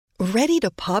Ready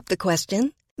to pop the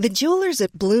question? The jewelers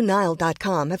at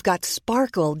BlueNile.com have got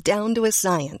sparkle down to a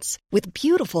science with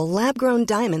beautiful lab-grown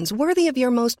diamonds worthy of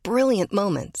your most brilliant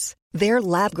moments. Their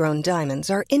lab-grown diamonds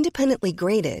are independently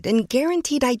graded and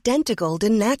guaranteed identical to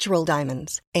natural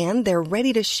diamonds, and they're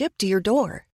ready to ship to your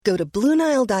door. Go to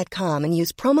BlueNile.com and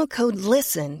use promo code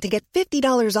LISTEN to get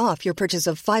 $50 off your purchase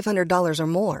of $500 or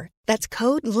more. That's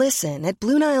code LISTEN at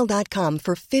BlueNile.com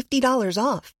for $50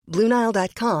 off.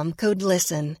 BlueNile.com, code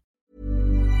LISTEN.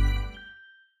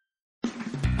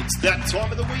 It's that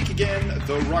time of the week again.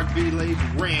 The Rugby League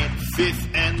rant, fifth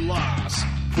and last.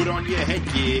 Put on your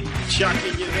headgear, chuck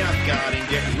in your mouth guard, and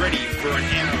get ready for an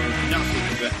hour of nothing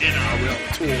but NRL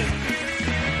talk.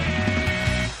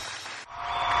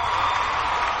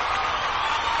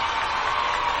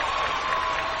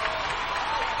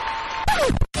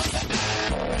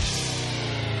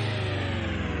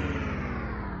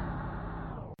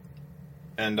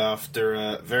 And after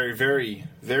a very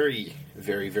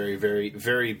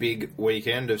big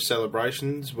weekend of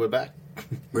celebrations, we're back.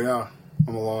 We are.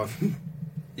 I'm alive.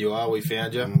 You are. We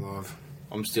found you. I'm alive.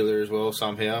 I'm still here as well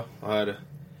somehow. I had a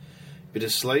bit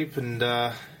of sleep and,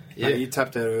 yeah. Mate, you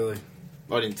tapped out early.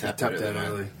 I didn't tap out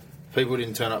early. People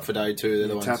didn't turn up for day two. They're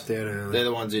the ones. Tapped out early. They're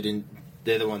the ones who didn't.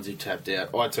 They're the ones who tapped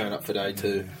out. I turned up for day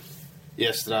two.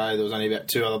 Yesterday there was only about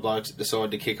 2 other blokes that decided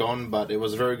to kick on, but it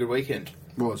was a very good weekend.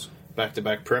 It was.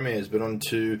 Back-to-back premiers, but on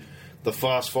to the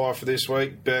Fast Five for this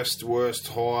week. Best, worst,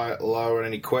 high, low, and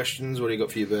any questions? What do you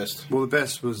got for your best? Well, the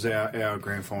best was our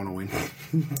grand final win.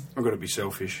 I've got to be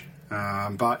selfish.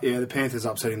 But, yeah, the Panthers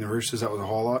upsetting the Roosters, that was a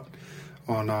highlight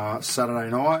on Saturday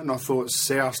night. And I thought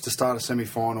South to start a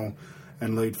semi-final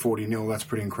and lead 40-0, that's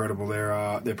pretty incredible.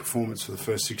 Their performance for the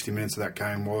first 60 minutes of that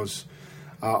game was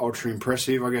ultra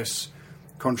impressive. I guess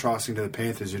contrasting to the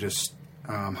Panthers, who just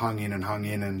hung in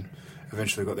and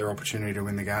eventually got their opportunity to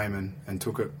win the game and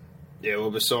took it. Yeah,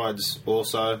 well, besides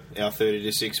also our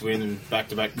 30-6 win and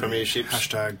back-to-back premierships.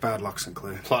 Hashtag bad luck, St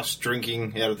Clair. Plus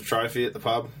drinking out of the trophy at the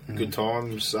pub. Good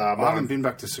times. I haven't been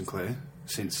back to St Clair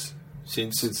since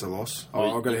the loss.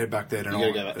 I've got to head back there tonight.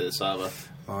 You've got to go back there to Sabo.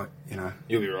 Like, you know.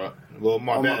 You'll be right. Well,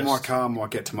 my car might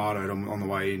get tomatoed on the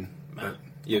way in, but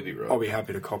you'll be right. I'll be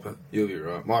happy to cop it. You'll be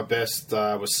right. My best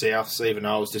was Souths, even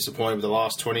though I was disappointed with the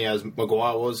last 20, as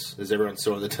Maguire was, as everyone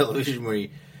saw on the television, where he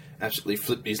absolutely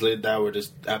flipped his lid. They were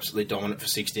just absolutely dominant for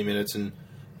 60 minutes, and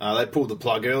they pulled the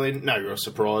plug early. No real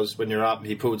surprise. When you're up,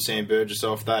 he pulled Sam Burgess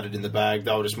off, they had it in the bag.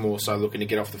 They were just more so looking to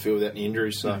get off the field without any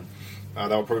injuries, so they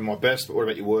were probably my best. But what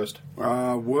about your worst?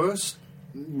 Worst?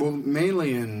 Well,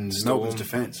 Manly and Melbourne's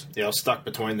defence. Yeah, I was stuck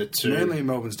between the two. Manly and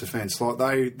Melbourne's defence. Like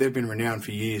they've been renowned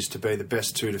for years to be the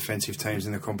best two defensive teams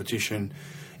in the competition,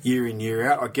 year in,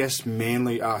 year out. I guess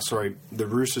the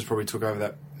Roosters probably took over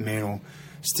that mantle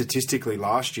statistically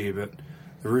last year, but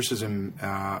the Roosters and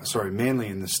Manly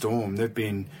and the Storm, they've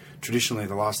been traditionally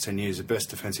the last 10 years the best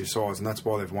defensive sides, and that's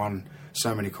why they've won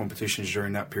so many competitions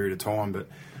during that period of time. But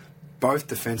both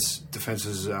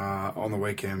defences on the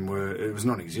weekend it was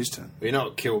non-existent. You know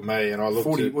what killed me? And I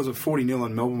looked at... Was it 40-0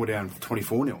 and Melbourne were down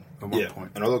 24-0 at one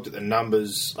point? And I looked at the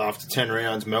numbers. After 10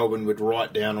 rounds, Melbourne would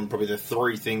write down on probably the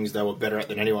 3 things they were better at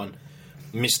than anyone.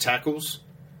 Missed tackles,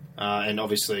 and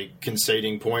obviously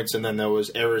conceding points, and then there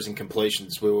was errors and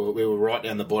completions. We were right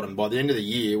down the bottom. By the end of the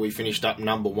year, we finished up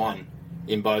number 1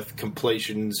 in both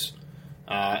completions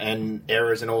and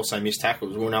errors and also missed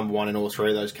tackles. We were number 1 in all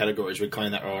 3 of those categories. We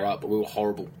cleaned that right up, but we were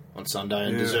horrible on Sunday,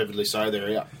 and deservedly so.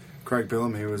 They're out. Craig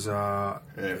Billum, he was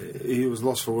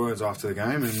lost for words after the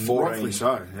game, and rightfully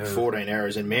so. Yeah. 14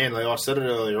 errors. And Manly, I said it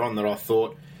earlier on that I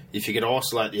thought if you could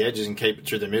isolate the edges and keep it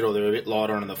through the middle, they're a bit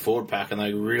lighter on in the forward pack, and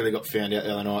they really got found out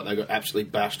the other night. They got absolutely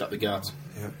bashed up the guts.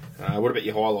 Yeah. What about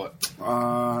your highlight?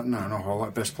 No, not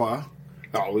highlight. Best player.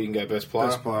 Oh, we can go best player.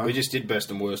 Best player. We just did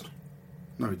best and worst.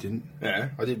 No, we didn't. Yeah,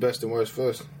 I did best and worst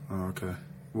first. Oh, okay.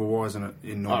 Well, why isn't it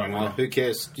in I don't know. Who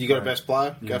cares? You got a best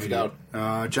player? Go for gold.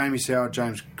 Jamie Soward,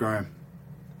 James Graham.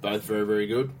 Both very, very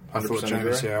good. 100% I thought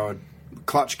Jamie Soward,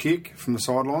 clutch kick from the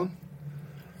sideline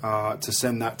to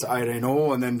send that to 18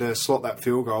 all, and then to slot that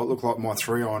field goal. It looked like my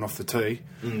 3-iron off the tee,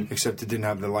 except it didn't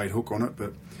have the late hook on it.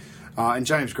 But and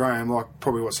James Graham,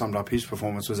 probably what summed up his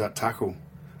performance was that tackle.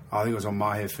 I think it was on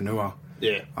Maher Whanua.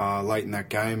 Yeah. Late in that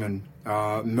game, and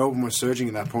Melbourne was surging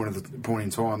at that point in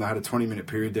time. They had a 20-minute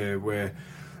period there where,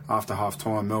 after half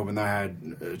time, Melbourne they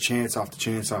had chance after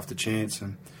chance after chance,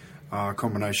 and a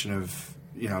combination of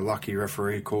lucky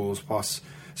referee calls plus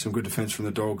some good defence from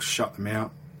the Dogs shut them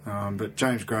out. But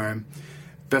James Graham,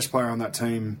 best player on that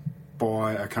team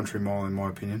by a country mile, in my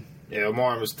opinion. Yeah, well,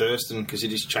 mine was Thurston because he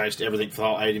just chased everything for the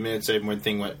whole 80 minutes, even when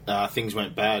things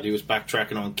went bad. He was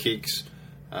backtracking on kicks.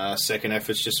 Second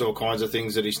efforts, just all kinds of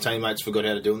things that his teammates forgot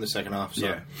how to do in the second half.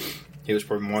 So he was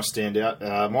probably my standout.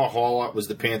 My highlight was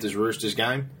the Panthers-Roosters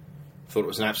game. Thought it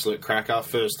was an absolute cracker.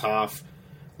 First half,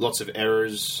 lots of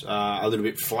errors, a little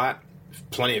bit flat,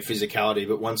 plenty of physicality,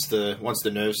 but once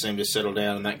the nerves seemed to settle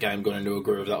down and that game got into a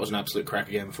groove, that was an absolute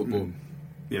cracker game of football.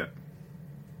 Yeah,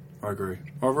 I agree.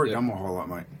 I've already done my highlight,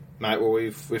 mate. Mate, well,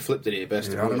 we've flipped it here, best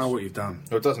of I don't worst. know what you've done.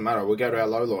 Well, it doesn't matter. We'll go to our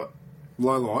low light.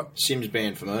 Low light? Sims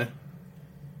banned for me.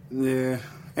 Yeah,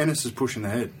 Ennis is pushing the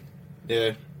head.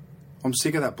 Yeah. I'm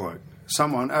sick of that bloke.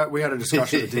 Someone, we had a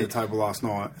discussion at the dinner table last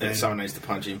night. And someone needs to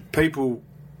punch him. People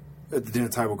at the dinner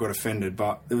table got offended,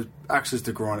 but there was axes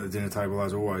to grind at the dinner table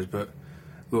as always. But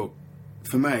look,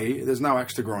 for me, there's no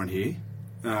axe to grind here.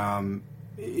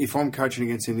 If I'm coaching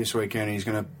against him this weekend and he's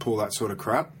going to pull that sort of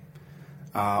crap,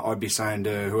 I'd be saying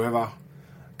to whoever, a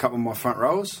couple of my front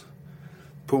rowers,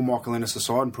 pull Michael Ennis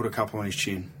aside and put a couple on his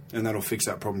chin, and that'll fix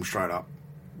that problem straight up.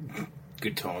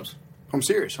 Good times. I'm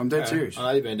serious. I'm dead serious. I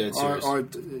know you've been dead serious.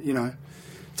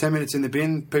 10 minutes in the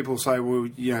bin, people say, well,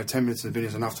 10 minutes in the bin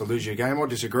is enough to lose your game. I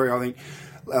disagree. I think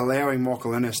allowing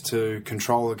Michael Ennis to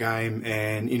control the game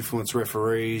and influence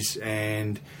referees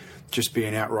and just be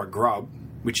an outright grub,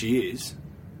 which he is,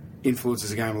 influences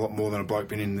the game a lot more than a bloke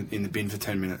being in the bin for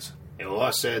 10 minutes. Yeah, well,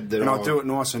 I said that... And I'll do it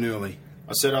nice and early.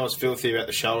 I said I was filthy about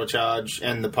the shoulder charge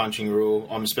and the punching rule.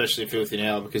 I'm especially filthy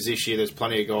now because this year there's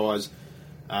plenty of guys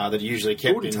that are usually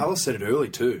kept Gordon Tallis said it early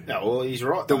too. Yeah, well, he's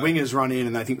right. The wingers run in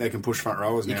and they think they can push front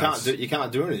rowers now. You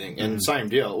can't do anything. And same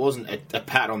deal. It wasn't a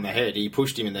pat on the head. He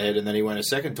pushed him in the head and then he went a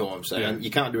second time. So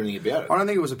you can't do anything about it. I don't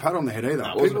think it was a pat on the head either.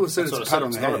 No, people have said it's a pat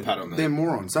on the head. Not a pat on the head. They're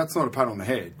morons. That's not a pat on the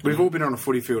head. We've all been on a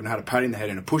footy field and had a pat in the head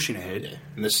and a push in the head. Yeah.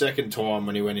 And the second time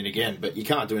when he went in again, but you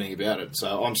can't do anything about it.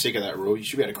 So I'm sick of that rule. You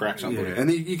should be able to crack somebody. Yeah. And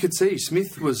you could see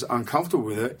Smith was uncomfortable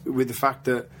with it, with the fact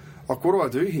that, like, what do I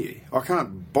do here? I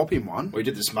can't bop him one. Well, he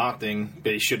did the smart thing,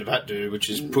 but he should have had to, which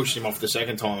is push him off the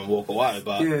second time and walk away.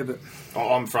 But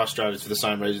I'm frustrated for the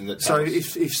same reason that. So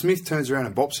if Smith turns around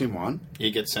and bops him one,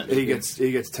 he gets sent. He gets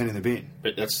 10 in the bin.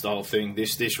 But that's the whole thing.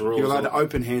 This rule. You're allowed to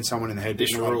open hand someone in the head.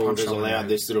 This rule has allowed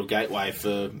this little gateway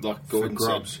for, like Gordon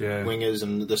grubs, said, wingers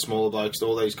and the smaller blokes,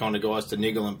 all these kind of guys to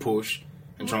niggle and push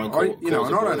and try and cause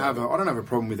I don't have a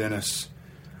problem with Ennis.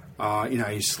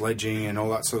 He's sledging and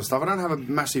all that sort of stuff. I don't have a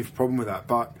massive problem with that.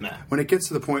 But when it gets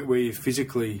to the point where you're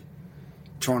physically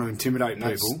trying to intimidate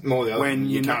people, more the other when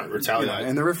you can't retaliate.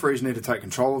 And the referees need to take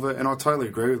control of it. And I totally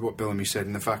agree with what Bellamy said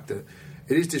in the fact that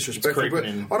it is disrespectful. But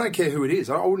I don't care who it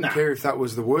is. I wouldn't care if that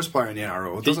was the worst player in the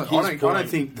NRL. I don't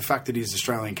think the fact that he's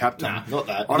Australian captain. Nah, not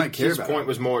that. I don't care about that. His point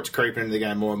was more it's creeping into the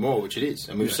game more and more, which it is.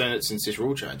 And we've seen it since this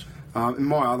rule change. And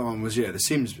my other one was, the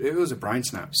Sims. It was a brain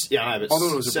snap. Yeah, I know, but I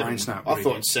thought it was a brain snap. I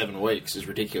thought 7 weeks is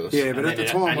ridiculous. Yeah, but at the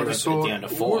time I just saw,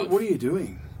 what are you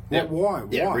doing? Why?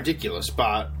 Yeah, ridiculous.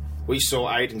 But we saw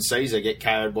Aiden Caesar get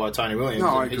KO'd by Tony Williams.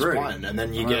 No, I agree. He's playing, and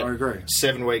then you get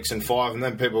 7 weeks and 5, and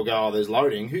then people go, there's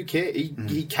loading. Who cares?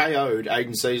 He KO'd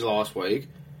Aiden Caesar last week,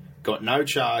 got no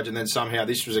charge, and then somehow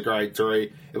this was a grade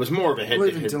 3. It was more of a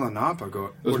head-to-head. Even Dylan Napa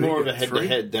got... It was more of a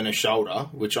head-to-head than a shoulder,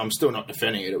 which I'm still not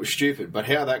defending it. It was stupid. But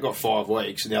how that got 5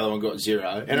 weeks and the other one got 0?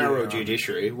 NRL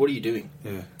judiciary, what are you doing?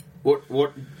 Yeah.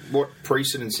 What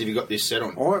precedence have you got this set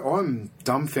on? I'm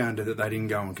dumbfounded that they didn't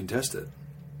go and contest it.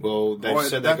 Well, they've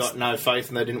said they got no faith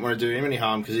and they didn't want to do him any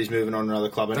harm because he's moving on to another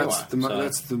club anyway.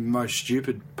 That's the most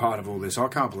stupid part of all this. I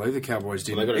can't believe the Cowboys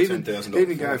didn't well,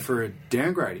 even go for a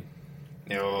downgrading.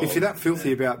 Yeah, well, if you're that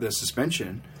filthy about the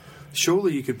suspension,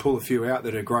 surely you could pull a few out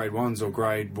that are grade 1s or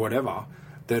grade whatever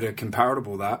that are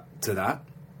comparable to that.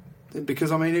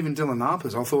 Because, even Dylan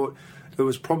Napa's, I thought it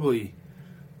was probably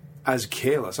as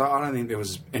careless. I don't think there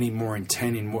was any more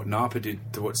intent in what Napa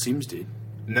did to what Sims did.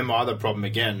 And then my other problem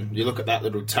again, you look at that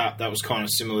little tap, that was kind of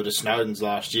similar to Snowden's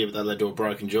last year, but that led to a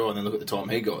broken jaw, and then look at the time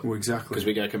he got. Well, exactly. Because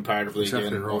we go comparatively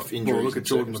again off injuries. Well, look at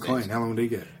Jordan McLean. How long did he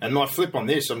get? And my flip on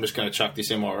this, I'm just going to chuck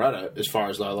this MR at it as far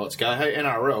as low lights go. Hey,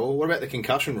 NRL, what about the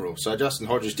concussion rule? So Justin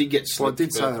Hodges did get slipped. Well, I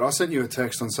did say that. I sent you a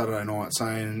text on Saturday night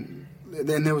saying...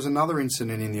 Then there was another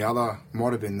incident in the other,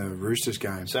 might have been the Roosters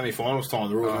game. Semi-finals time,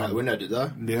 the rules went out the window, did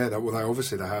they? Yeah, they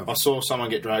obviously they have. I saw someone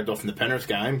get dragged off in the Penrith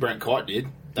game. Brent Kite did.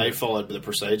 They followed the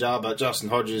procedure, but Justin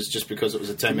Hodges, just because it was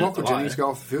a 10-minute delay... Did Michael Jennings go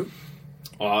off the field?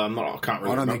 I can't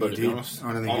really remember, to be honest.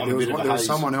 I don't think he did. There was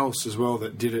someone else as well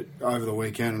that did it over the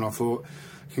weekend, and I thought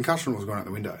concussion was going out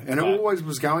the window. And it always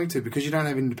was going to, because you don't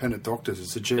have independent doctors.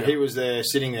 It's a jail. He was there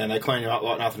sitting there, and they cleaned him up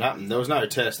like nothing happened. There was no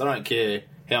test. I don't care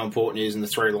how important he is in the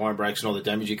 3 line breaks and all the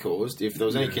damage he caused. If there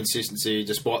was any consistency,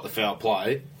 despite the foul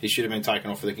play, he should have been taken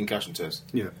off for the concussion test.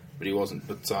 Yeah. But he wasn't.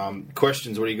 But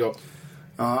questions, what do you got?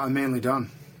 I'm Manly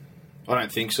done. I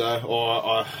don't think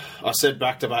so. I said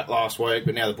back-to-back last week,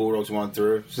 but now the Bulldogs won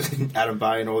through. Adam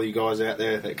Bay and all you guys out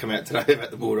there that come out today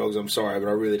about the Bulldogs, I'm sorry, but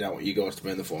I really don't want you guys to be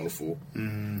in the Final Four.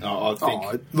 I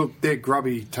think... look, their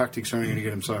grubby tactics are only going to get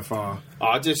them so far.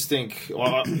 I just think...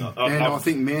 I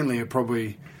think Manly are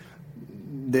probably...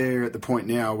 They're at the point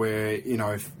now where,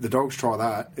 if the Dogs try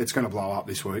that, it's going to blow up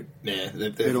this week. Yeah.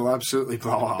 It'll absolutely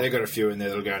blow up. They've got a few in there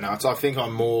that'll go nuts. I think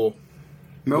I'm more...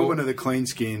 Melbourne are the clean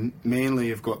skin. Manly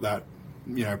have got that,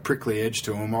 prickly edge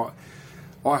to them.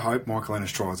 I hope Michael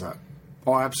Ennis tries that.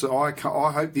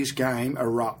 I hope this game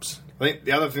erupts. I think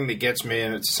the other thing that gets me,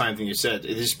 and it's the same thing you said,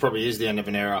 this probably is the end of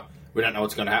an era. We don't know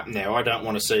what's going to happen there. I don't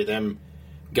want to see them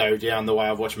go down the way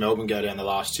I've watched Melbourne go down the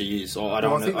last 2 years. I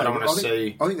don't want to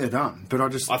see... I think they're done, but I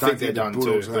think they're done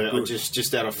too. But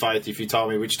just out of faith, if you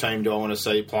told me which team do I want to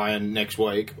see playing next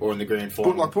week or in the grand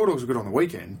final... But Bulldogs were good on the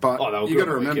weekend, but you got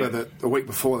to remember that the week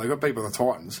before they got beat by the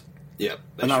Titans. Yep.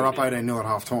 And they were up 18-0 at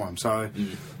half-time. So,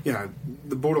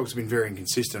 the Bulldogs have been very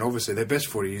inconsistent. Obviously, their best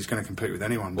footy is going to compete with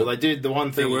anyone. Well, they did the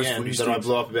one thing again that I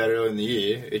blew up about earlier in the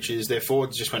year, which is their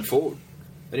forwards just went forward.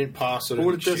 They didn't pass sort of...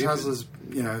 What it does has is,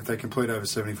 if they complete over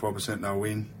 75%, they'll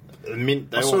win.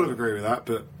 I sort of agree with that,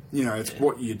 but, it's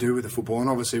what you do with the football. And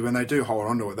obviously, when they do hold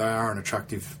on to it, they are an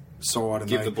attractive side. And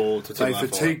Give the ball to They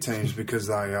fatigue teams because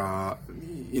they are...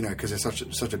 because they're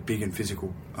such a big and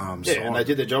physical side. Yeah, and they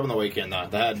did their job on the weekend, though.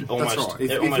 They had almost... That's right.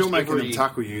 If you're making them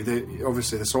tackle you,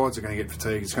 obviously the sides are going to get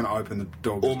fatigued. It's going to open the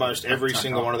Dogs. Almost every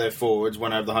single one of their forwards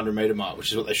went over the 100-metre mark,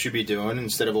 which is what they should be doing,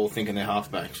 instead of all thinking they're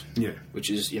halfbacks. Yeah. Which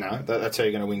is, that's how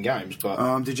you're going to win games.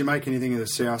 But did you make anything of the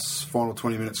South's final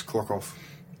 20 minutes clock off?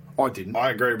 I didn't. I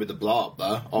agree with the blow-up,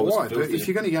 though. Why? But if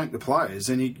you're going to yank the players,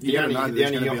 then you got to know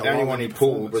that the only one he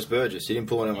pulled was Burgess. He didn't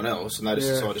pull anyone else, and they just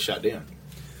decided to shut down.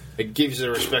 It gives a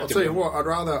respect. I'll tell you what, I'd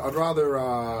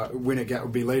rather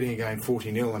be leading a game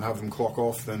 40-0 and have them clock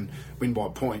off than win by a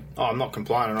point. Oh, I'm not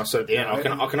complaining. I said at the end,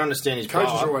 I can understand his coach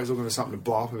is always looking for something to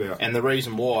blow up about. And the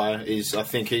reason why is I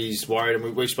think he's worried,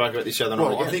 and we spoke about this the other night.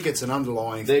 Well, I think it's an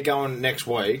underlying... They're going next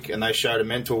week, and they showed a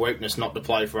mental weakness not to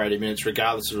play for 80 minutes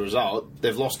regardless of the result.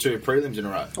 They've lost 2 prelims in a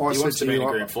row. He wants to be in a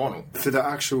grand final. For the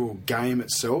actual game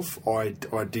itself, I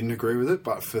didn't agree with it,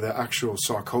 but for the actual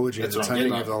psychology of the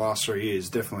team over the last 3 years,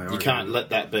 definitely. You can't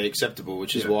let that be acceptable,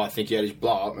 which is why I think he had his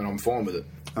blow-up, and I'm fine with it.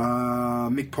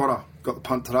 Mick Potter got the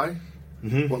punt today.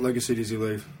 Mm-hmm. What legacy does he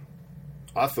leave?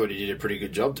 I thought he did a pretty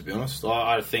good job, to be honest.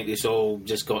 I think this all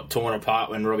just got torn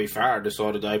apart when Robbie Farah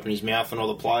decided to open his mouth, and all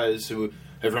the players who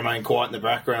have remained quiet in the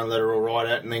background let her all right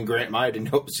out, and then Grant May didn't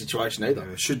help the situation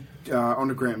either. On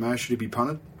to Grant May, should he be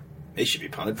punted? He should be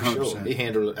punted for 100%. sure. He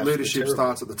handled it. Leadership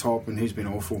starts at the top, and he's been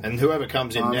awful. And whoever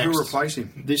comes in next, who'll replace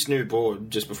him? This new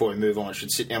board, just before we move on, should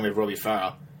sit down with Robbie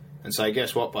Farah and say,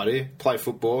 "Guess what, buddy? Play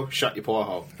football. Shut your pie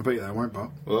hole." I bet you they won't, but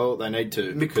well, they need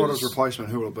to. Mick Potter's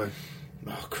replacement, who will it be?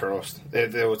 Oh Christ!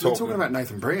 They were talking about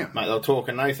Nathan Brown. Mate, they were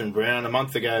talking Nathan Brown. A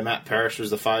month ago, Matt Parrish was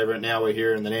the favourite. Now we're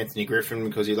hearing that Anthony Griffin,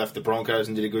 because he left the Broncos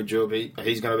and did a good job,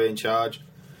 he's going to be in charge.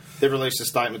 They've released a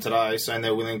statement today saying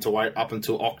they're willing to wait up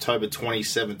until October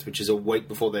 27th, which is a week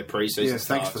before their pre-season starts.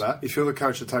 Thanks for that. If you're the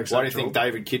coach that takes Why do you think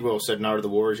David Kidwell said no to the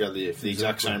Warriors the other year for the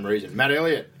exact same reason? Matt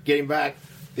Elliott, get him back.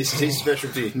 This is his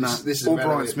specialty. This is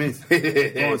Brian Smith.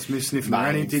 Brian Smith sniffing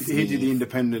around. He did the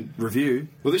independent review.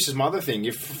 Well, this is my other thing.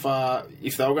 If they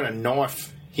were going to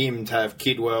knife him to have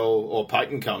Kidwell or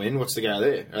Payton come in, what's the go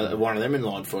there? One of them in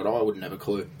line for it? I wouldn't have a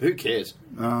clue. Who cares?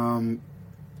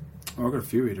 I've got a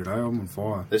few here today. I'm on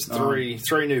fire. There's three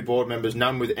new board members,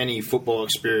 none with any football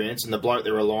experience, and the bloke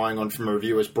they're relying on from a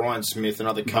review is Brian Smith,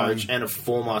 another coach, and a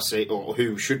former CEO, or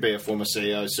who should be a former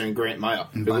CEO soon, Grant Mayer,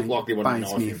 who looked like he wanted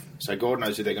to knife him. So God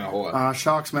knows who they're going to hire.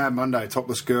 Sharks Mad Monday,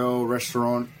 Topless Girl,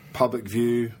 restaurant, public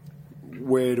view.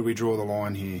 Where do we draw the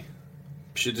line here?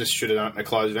 Should have done it in a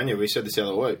closed venue. We said this the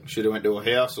other week. Should have went to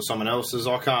a house or someone else's.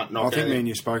 I can't knock. I think me and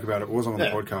you spoke about it. It wasn't on the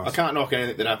podcast. I can't knock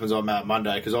anything that happens on Mad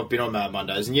Monday because I've been on Mad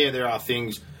Mondays, and there are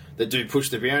things that do push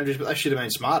the boundaries, but they should have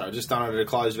been smarter. Just done it at a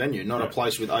closed venue, not a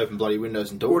place with open bloody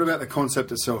windows and doors. What about the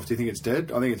concept itself? Do you think it's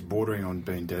dead? I think it's bordering on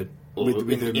being dead. Well,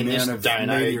 in this day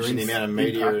and age, and the amount of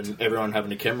media and everyone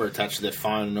having a camera attached to their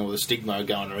phone and all the stigma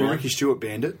going around. Well, Ricky Stewart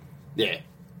banned it. Yeah.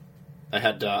 They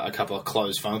had a couple of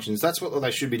closed functions. That's what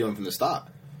they should be doing from the start.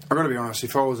 I've got to be honest,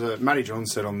 if I was Matty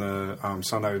Johns said on the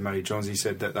Sunday with Matty Johns, he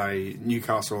said that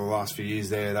Newcastle the last few years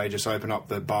there, they just open up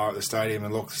the bar at the stadium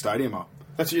and lock the stadium up.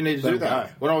 That's what you need to do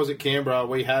that. When I was at Canberra,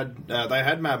 they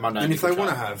had Mad Monday. And if they want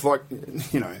to have,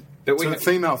 the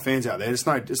female fans out there,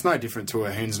 it's no different to a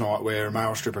hen's night where a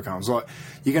male stripper comes. Like,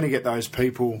 you're going to get those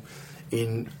people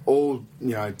in all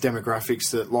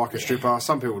demographics that like a stripper.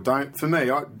 Some people don't. For me,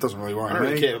 it doesn't really worry I don't me.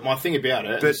 really care. But my thing about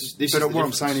it, But what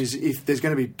I'm saying is, if there's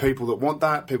going to be people that want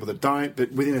that, people that don't,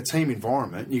 but within a team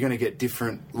environment, you're going to get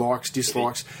different likes,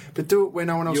 dislikes. But do it where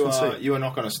no one else can see it. You are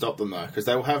not going to stop them though, because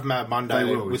they will have Mad Monday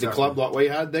They will, with exactly. a club like we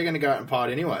had. They're going to go out and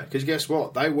party anyway. Because guess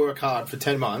what? They work hard for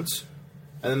 10 months,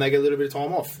 and then they get a little bit of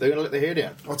time off. They're going to let their hair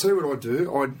down. I'll tell you what I'd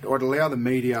do. I'd allow the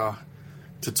media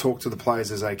to talk to the players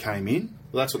as they came in.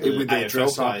 Well, that's what the with their AFL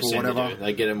dress up players or tend to whatever. do.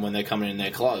 They get them when they're coming in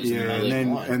their clothes. Yeah,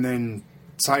 and, and then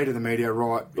say to the media,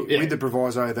 right, Yeah. with the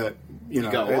proviso that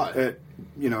go away.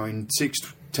 in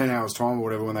 6-10 hours time or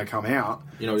whatever when they come out,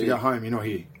 You know, if you go home, you're not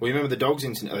here. Well, you remember the Dogs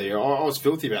incident earlier? I was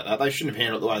filthy about that. They shouldn't have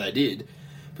handled it the way they did.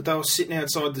 But they were sitting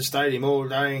outside the stadium all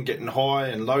day and getting high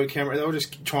and low camera. They were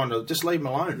just trying to just leave them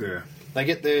alone. Yeah. They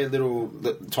get their little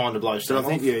time to blow But steam I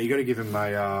think off. you got to give them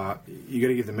you got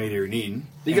to give the media an in.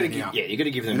 You got to and an out. you got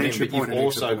to give them An an in, entry but you've point, an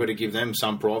exit also point. got to give them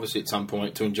some privacy at some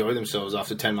point to enjoy themselves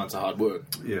after 10 months of hard work.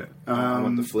 Yeah. I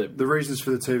want the flip. The reasons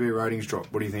for the TV ratings drop.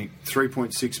 What do you think?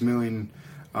 3.6 million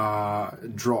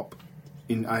drop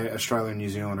in Australia and New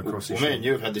Zealand across Well, this man,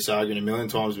 you have had this argument a million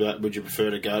times about would you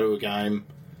prefer to go to a game,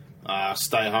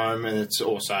 stay home, and it's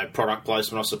also product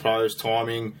placement, I suppose,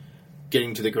 timing,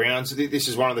 getting to the grounds. This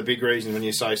is one of the big reasons when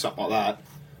you say something like that.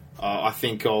 I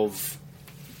think of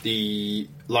the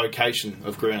location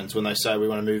of grounds when they say we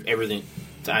want to move everything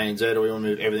to ANZ or we want to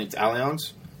move everything to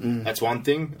Allianz. That's one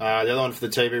thing. The other one for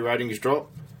the TV ratings drop.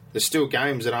 There's still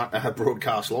games that aren't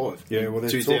broadcast live. Yeah, well, they're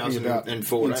talking about in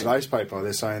 2014. today's paper.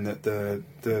 They're saying that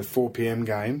the 4 p.m.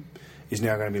 game is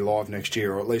now going to be live next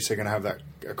year, or at least they're going to have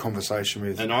a conversation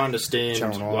with. And I understand,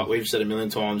 Channel 9. like we've said a million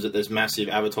times, that there's massive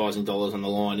advertising dollars on the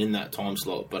line in that time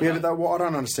slot. But Yeah, but I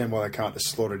don't understand why they can't just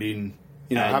slot it in.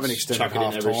 Have an extended chuck it in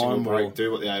half every single time. break.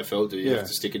 Do what the AFL do. You Yeah. have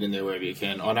to stick it in there wherever you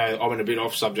can. I know I'm a bit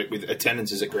off subject with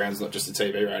attendances at grounds, not just the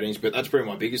TV ratings, but that's probably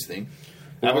my biggest thing.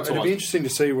 Well, it'd Advertising. be interesting to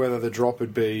see whether the drop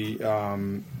would be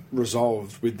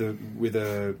resolved with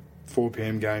a 4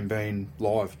 p.m. game being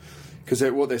live. Because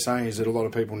what they're saying is that a lot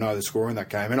of people know the score in that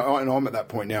game, and I'm at that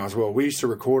point now as well. We used to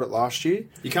record it last year,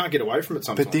 You can't get away from it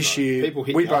sometimes. but this though. year people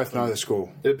hit we you both up know and- the score.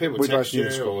 People we text both knew you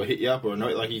the score. or hit you up or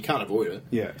annoy, like you can't avoid it.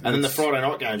 Yeah, and then the it's- Friday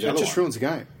night games. It just ruins the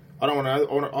game. I don't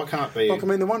want to. I can't be. Like, I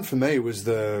mean, the one for me was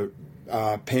the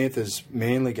Panthers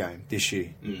Manly game this year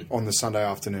on the Sunday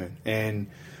afternoon, and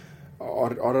I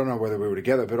don't know whether we were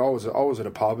together, but I was at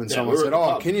a pub and someone we were said, at the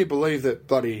 "Oh, pub. can you believe that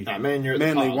bloody No, man, you're at the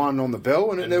Manly pub. won on the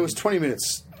bell?" And there was 20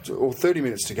 minutes or 30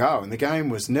 minutes to go, and the game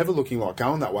was never looking like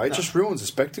going that way. It just ruins the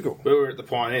spectacle. We were at the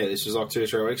Pioneer. This was like 2 or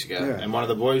 3 weeks ago, Yeah. and one of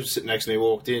the boys sitting next to me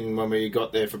walked in when we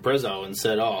got there for Prezzo and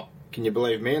said, "Oh, can you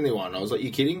believe Manly won?" I was like, "You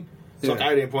kidding? It's like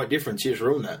Yeah. 18-point difference. You just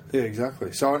ruined that." Yeah,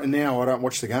 exactly. So now I don't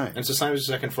watch the game. And it's the same as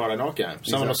the second Friday night game.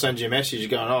 Someone will Exactly. send you a message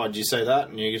going, "Oh, did you see that?"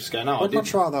 And you just go, "No, I I'd much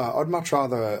didn't."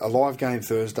 rather a live game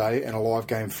Thursday and a live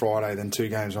game Friday than 2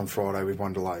 games on Friday with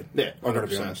one delayed. Yeah, I've got to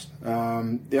be 100%.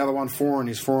 honest. The other one, Foran,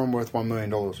 is Foran worth $1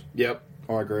 million? Yep,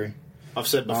 I agree. I've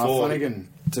said before. Flanagan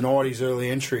denied his early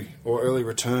entry or early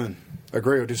return.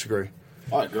 Agree or disagree?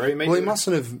 I agree. Well, he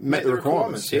mustn't have met the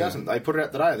requirements. He hasn't. They put it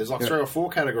out today. There's like 3 or 4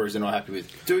 categories they're not happy with.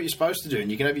 Do what you're supposed to do,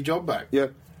 and you can have your job back.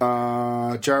 Yep.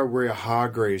 Jared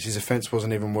Warrior-Hargreaves, his offence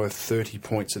wasn't even worth 30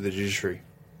 points at the judiciary.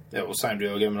 Yeah, well, same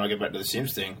deal again when I get back to the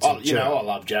Sims thing. a You know, joke. I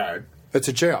love Jared. It's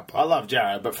a G-up. I love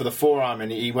Jared, but for the forearm,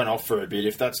 and he went off for a bit,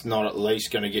 if that's not at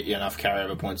least going to get you enough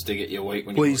carryover points to get you a week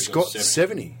when Well, you've he's already got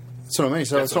 70. That's what I mean.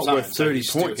 So That's it's not what I'm worth saying. So 30 he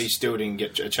still- points. He still didn't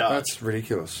get a charge. That's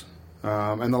ridiculous.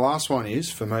 And the last one is,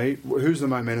 for me, who's the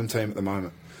momentum team at the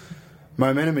moment?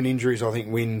 Momentum and injuries, I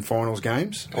think, win finals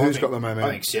games. Who's got the momentum? I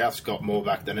think South's got more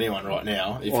back than anyone right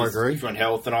now. I agree. If you're on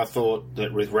health, and I thought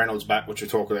that with Reynolds back, which we'll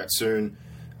talk about soon,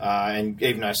 and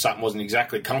even though Sutton wasn't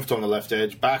exactly comfortable on the left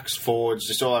edge, backs, forwards,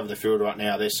 just all over the field right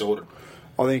now, they're sorted.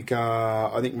 I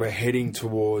think we're heading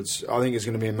towards. I think it's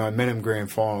going to be a momentum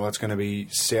grand final. That's going to be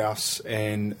Souths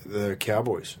and the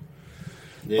Cowboys.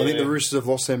 Yeah. I think the Roosters have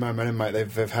lost their momentum, mate.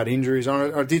 They've had injuries.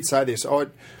 I did say this.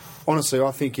 Honestly, I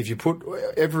think if you put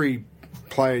every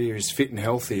player who's fit and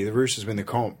healthy, the Roosters win the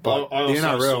comp. But I the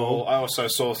NRL, I also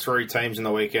saw 3 teams in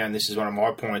the weekend. This is one of my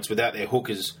points. Without their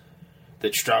hookers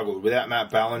that struggled. Without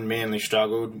Matt Ballin, Manly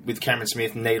struggled. With Cameron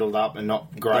Smith needled up and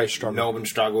not They great, struggled. Melbourne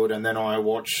struggled. And then I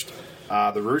watched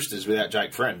the Roosters without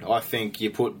Jake Friend. I think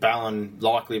you put Ballin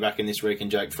likely back in this week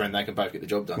and Jake Friend, they can both get the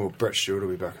job done. well, Brett Stewart will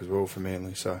be back as well for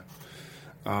Manly. So,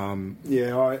 for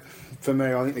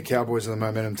me, I think the Cowboys are the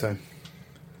momentum team.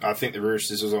 I think the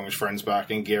Roosters, as long as Friend's back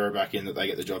and Guerra back in, that they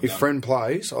get the job If done. Friend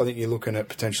plays, I think you're looking at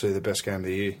potentially the best game of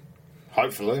the year.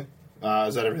 Hopefully.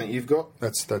 Is that everything you've got?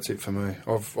 That's it for me.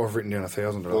 I've written down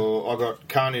 1,000 today. Well, I got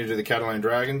Carney to the Catalan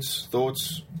Dragons.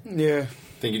 Thoughts? Yeah.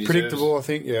 Think he predictable, I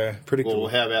think. Yeah, predictable.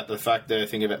 Well, how about the fact they're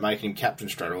thinking about making him captain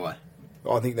straight away?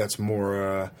 I think that's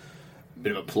more...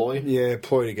 Bit of a ploy? Yeah,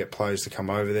 ploy to get players to come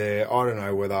over there. I don't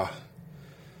know whether...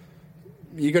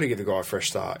 You got to give the guy a fresh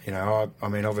start, you know. I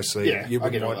mean, obviously, Yeah, you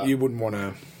wouldn't want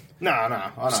to... No,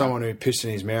 I know. Someone who pissed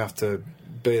in his mouth to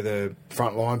be the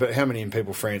front line, but how many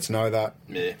people France know that?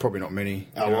 Yeah. Probably not many.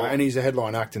 Oh, well. And he's a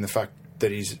headline act in the fact that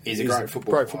he's a great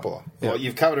footballer. Yeah. Well,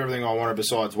 you've covered everything I wanted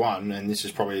besides one, and this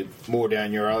is probably more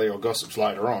down your alley or gossips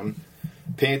later on.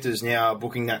 Panthers now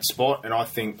booking that spot, and I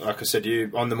think, like I said to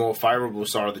you, on the more favourable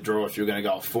side of the draw, if you're going to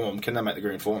go off form, can they make the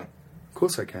grand final? Of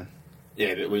course they can.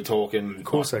 Yeah, but we're talking of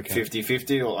course they can.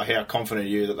 50-50, or how confident are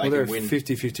you that they they're can win?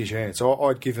 50-50 chance.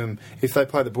 I'd give them... If they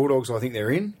play the Bulldogs, I think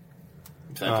they're in.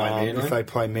 If they play Manly? If they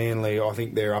play Manly, I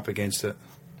think they're up against it.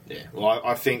 Yeah, well,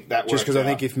 I think that just because I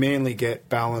think if Manly get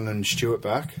Ballon and Stewart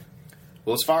back...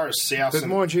 Well, as far as South... But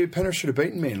mind you, Penrith should have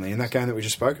beaten Manly in that game that we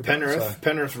just spoke about.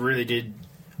 Penrith really did...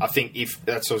 I think if...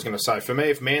 That's what I was going to say. For me,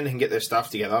 if Manly can get their stuff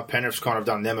together, Penrith's kind of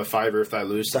done them a favour if they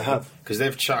lose. They have. Because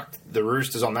they've chucked the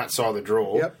Roosters on that side of the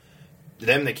draw. Yep.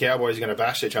 Them, the Cowboys, are going to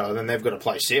bash each other. Then they've got to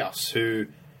play South, who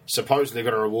supposedly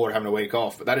got a reward having a week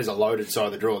off. But that is a loaded side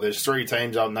of the draw. There's 3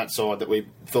 teams on that side that we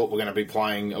thought were going to be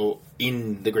playing or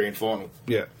in the grand final.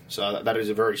 Yeah. So that is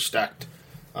a very stacked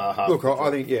half. Look, I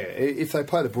think, yeah, if they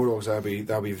play the Bulldogs,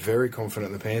 they'll be very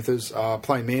confident in the Panthers.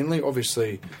 Play Manly,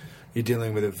 obviously, you're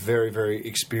dealing with a very, very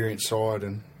experienced side.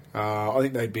 And I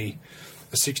think they'd be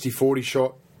a 60-40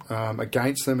 shot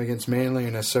against them, against Manly,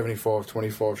 and a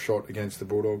 75-25 shot against the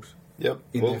Bulldogs. Yep.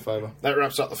 In their favour. That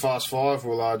wraps up the Fast Five.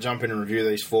 We'll jump in and review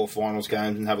these 4 finals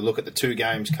games and have a look at the 2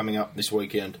 games coming up this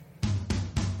weekend.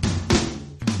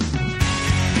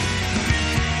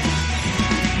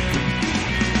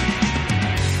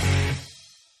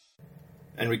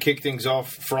 And we kick things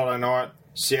off Friday night.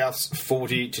 South's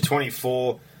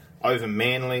 40-24 over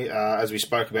Manly, as we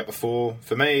spoke about before.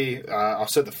 For me, I've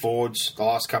said the forwards the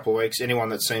last couple of weeks. Anyone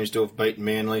that seems to have beaten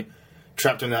Manly,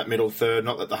 trapped in that middle third,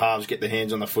 not that the halves get their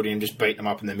hands on the footy and just beat them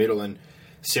up in the middle. And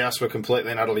Souths were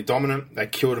completely and utterly dominant. They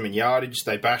killed them in yardage.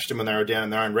 They bashed them when they were down in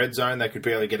their own red zone. They could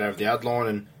barely get over the ad line.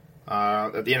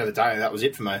 And at the end of the day, that was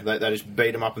it for me. They just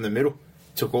beat them up in the middle,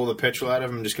 took all the petrol out of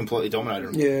them and just completely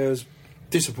dominated them. Yeah, it was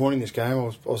disappointing, this game.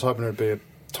 I was hoping it would be a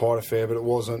tight affair, but it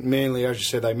wasn't. Manly, as you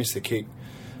said, they missed the kick.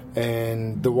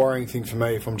 And the worrying thing for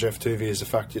me, if I'm Jeff Tuvey, is the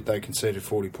fact that they conceded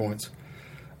 40 points.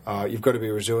 You've got to be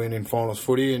resilient in finals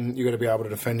footy, and you've got to be able to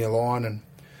defend your line,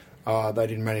 and they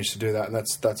didn't manage to do that, and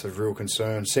that's a real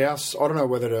concern. South, I don't know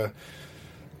whether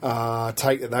to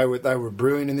take that they were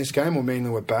brilliant in this game or Manly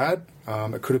were bad.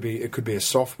 It could be a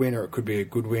soft win or it could be a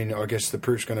good win. I guess the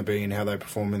proof's going to be in how they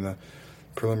perform in the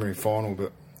preliminary final,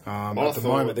 but at the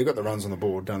moment they've got the runs on the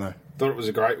board, don't they? Thought it was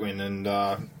a great win,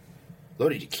 and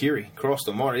Lottie Kiri, Christ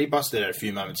almighty, he busted out a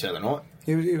few moments the other night.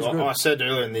 He was good. I said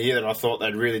earlier in the year that I thought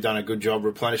they'd really done a good job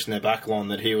replenishing their backline,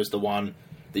 that he was the one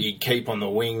that you'd keep on the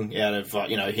wing out of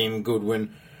him,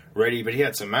 Goodwin, Reddy, but he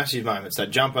had some massive moments. That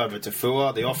jump over to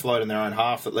Fua, the offload in their own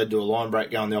half that led to a line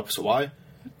break going the opposite way.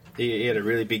 He had a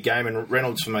really big game, and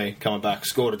Reynolds, for me, coming back,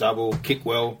 scored a double, kicked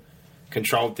well,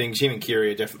 controlled things. Him and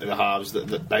Kiri are definitely the halves.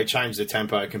 That they changed the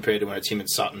tempo compared to when it's him and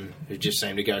Sutton, who just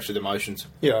seemed to go through the motions.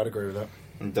 Yeah, I'd agree with that.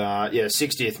 And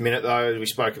 60th minute, though, we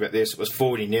spoke about this, it was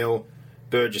 40-0.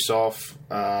 Burgess off,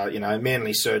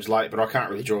 Manly surged late, but I can't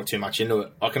really draw too much into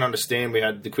it. I can understand, we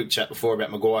had the quick chat before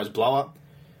about Maguire's blow-up,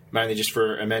 mainly just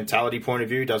for a mentality point of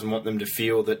view. Doesn't want them to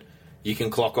feel that you can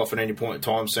clock off at any point in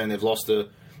time, saying they've lost the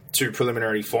 2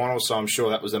 preliminary finals, so I'm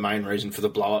sure that was the main reason for the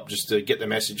blow-up, just to get the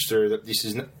message through that this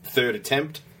is 3rd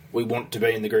attempt. We want to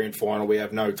be in the grand final. We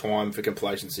have no time for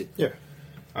complacency. Yeah.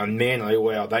 And Manly,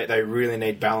 wow, they really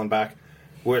need Ballon back.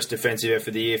 Worst defensive effort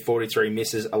of the year, 43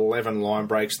 misses, 11 line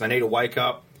breaks. They need to wake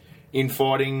up.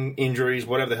 Infighting, injuries,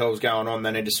 whatever the hell's going on, they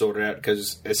need to sort it out,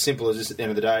 because as simple as this at the end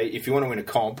of the day, if you want to win a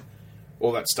comp,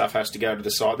 all that stuff has to go to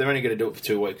the side. They're only going to do it for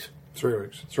 2 weeks. 3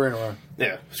 weeks. 3 in a row.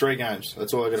 Yeah, 3 games.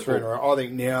 That's all they've got to 3 in a row. I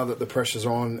think now that the pressure's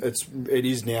on, it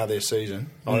is now their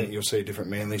season. I think you'll see a different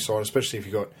Manly side, especially if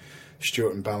you've got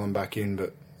Stewart and Ballon back in,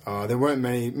 but there weren't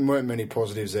many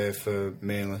positives there for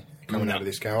Manly coming out of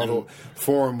this game. I thought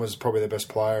Foran was probably the best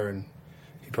player, and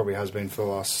he probably has been for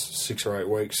the last 6 or 8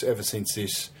 weeks, ever since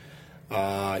this,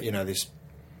 this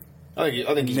I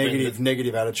think he's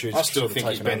negative attitudes. I still think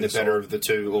he's been the better of the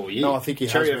two all year. No, I think he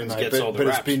Cherry has Evans been, gets all the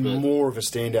raps, it's been more of a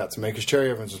standout to me because Cherry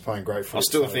Evans was playing great for I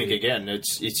still think, again,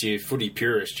 it's your footy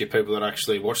purists, your people that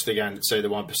actually watch the game that see the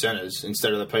 1%ers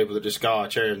instead of the people that just go, oh,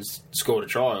 Cherry Evans scored a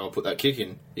try or put that kick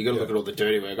in. You've got to look at all the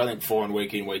dirty work. I think Foran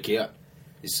week in, week out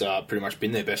has pretty much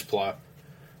been their best player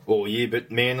all year.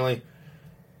 But Manly,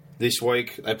 this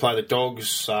week, they play the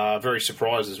Dogs. Very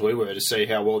surprised as we were to see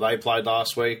how well they played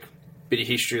last week. Bit of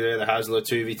history there, the Hasler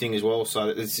Tuvey thing as well.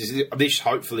 So this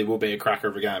hopefully will be a cracker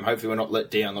of a game. Hopefully we're not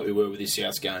let down like we were with this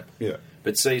Souths game. Yeah.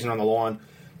 But season on the line,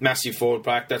 massive forward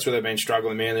pack. That's where they've been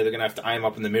struggling, Manly. They're going to have to aim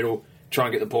up in the middle, try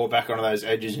and get the ball back onto those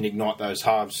edges and ignite those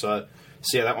halves. So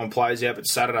see how that one plays out. But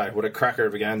Saturday, what a cracker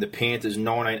of a game. The Panthers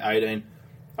 19-18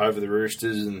 over the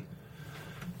Roosters, and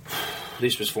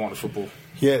this was final football.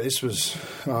 Yeah, this was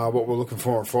what we're looking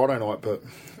for on Friday night, but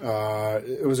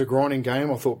it was a grinding game.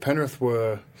 I thought Penrith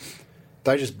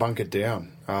they just bunkered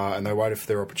down and they waited for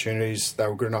their opportunities. They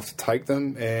were good enough to take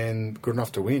them and good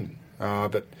enough to win.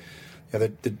 But the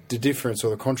difference or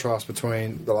the contrast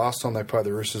between the last time they played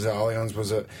the Roosters at Allianz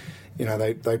was that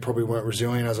they probably weren't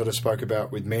resilient, as I just spoke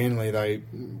about with Manly.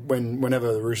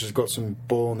 Whenever the Roosters got some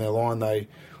ball on their line, they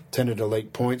tended to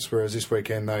leak points, whereas this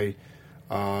weekend they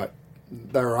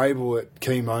were able at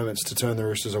key moments to turn the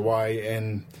Roosters away,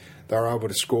 and they were able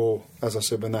to score, as I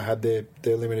said, when they had their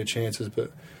limited chances.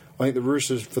 But I think the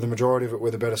Roosters, for the majority of it,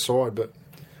 were the better side, but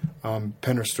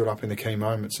Penrith stood up in the key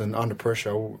moments, and under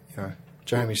pressure,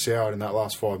 Jamie Soward in that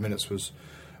last 5 minutes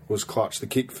was clutch. The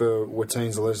kick for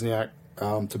Watine-Zelezniak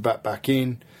to bat back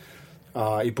in,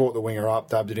 he brought the winger up,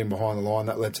 dabbed it in behind the line.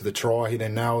 That led to the try. He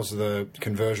then nails the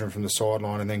conversion from the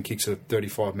sideline and then kicks a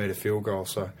 35-metre field goal.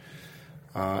 So,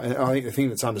 and I think the thing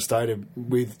that's understated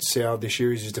with Soward this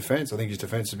year is his defence. I think his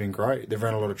defence has been great. They've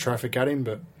run a lot of traffic at him,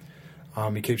 but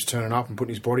he keeps turning up and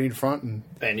putting his body in front.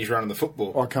 And he's running the football.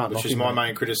 I can't knock him. Which is my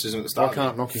main criticism at the start. I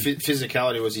can't knock him.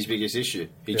 Physicality was his biggest issue.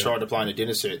 He tried to play in a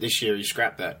dinner suit. This year he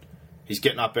scrapped that. He's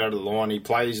getting up out of the line. He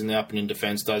plays in the up and in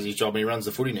defence, does his job, and he runs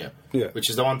the footy now. Yeah. Which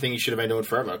is the one thing he should have been doing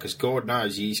forever, because God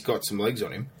knows he's got some legs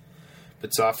on him.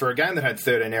 But for a game that had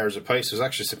 13 errors apiece, I was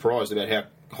actually surprised about how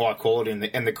high quality,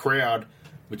 and the crowd,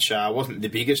 which wasn't the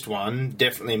biggest one,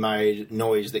 definitely made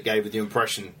noise that gave it the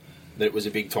impression that it was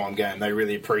a big-time game. They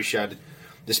really appreciated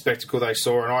the spectacle they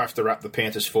saw, and I have to wrap the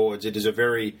Panthers forwards. It is a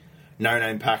very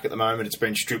no-name pack at the moment. It's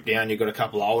been stripped down. You've got a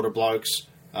couple of older blokes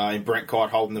in Brent Kite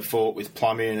holding the fort with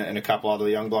Plummy and a couple other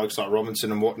young blokes like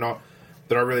Robinson and whatnot.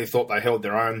 But I really thought they held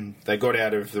their own. They got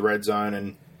out of the red zone,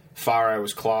 and Faro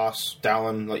was class.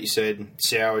 Dallin, like you said,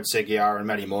 Soward, Seguiara and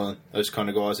Matty Moylan. Those kind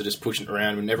of guys are just pushing it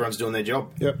around when everyone's doing their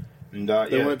job. Yep. And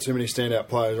there weren't too many standout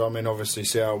players. I mean, obviously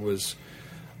Soward was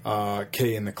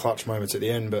key in the clutch moments at the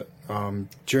end, but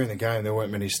during the game there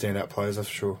weren't many standout players, that's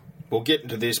for sure. Well, getting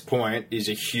to this point is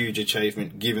a huge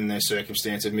achievement given their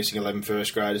circumstance of missing 11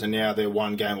 first graders, and now they're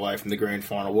one game away from the grand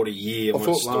final. What a year, what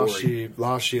a story.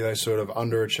 Last year they sort of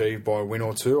underachieved by a win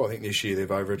or two. I think this year they've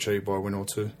overachieved by a win or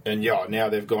two. And now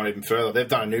they've gone even further. They've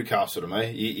done a Newcastle to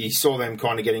me. You saw them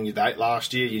kind of getting your date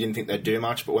last year. You didn't think they'd do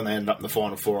much, but when they ended up in the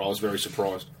final four, I was very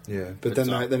surprised. Yeah, but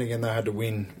then again they had to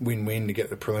win to get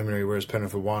the preliminary, whereas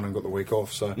Penrith won and got the week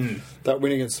off. So that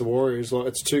win against the Warriors,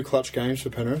 it's two clutch games for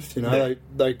Penrith.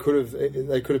 They could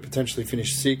have potentially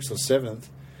finished 6th or 7th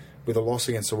with a loss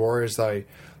against the Warriors. They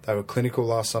were clinical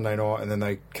last Sunday night, and then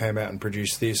they came out and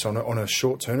produced this on a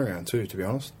short turnaround too, to be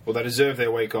honest. Well, they deserve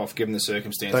their week off given the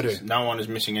circumstances. They do. No one is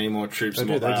missing any more troops They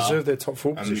than what They they deserve are. their top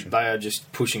 4 position. They are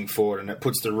just pushing forward, and it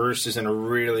puts the Roosters in a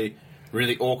really,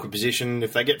 really awkward position.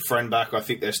 If they get Friend back, I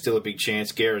think there's still a big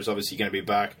chance. Guerra's obviously going to be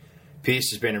back.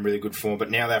 Pearce has been in really good form, but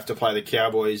now they have to play the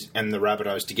Cowboys and the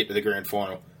Rabbitohs to get to the grand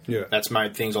final. Yeah. That's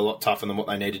made things a lot tougher than what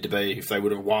they needed to be if they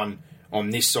would have won on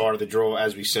this side of the draw,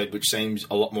 as we said, which seems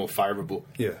a lot more favourable.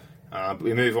 Yeah. But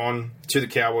we move on to the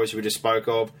Cowboys, who we just spoke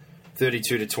of.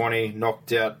 32-20,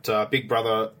 knocked out Big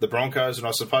Brother, the Broncos, and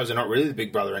I suppose they're not really the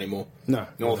Big Brother anymore. No.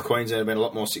 North Queensland have been a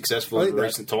lot more successful in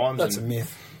recent times. That's a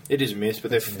myth. It is a myth,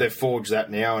 but they've forged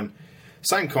that now, and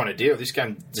same kind of deal. This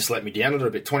game just let me down a little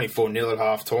bit. 24-0 at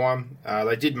half-time.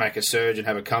 They did make a surge and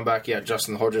have a comeback. Yeah,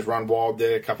 Justin Hodges run wild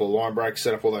there, a couple of line breaks,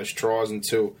 set up all those tries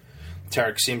until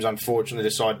Tarek Sims unfortunately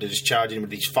decided to just charge him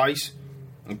with his face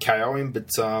and KO him. But,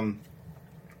 I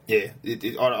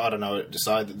don't know what to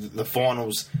say. The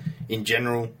finals in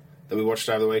general that we watched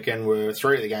over the weekend were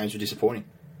 3 of the games were disappointing.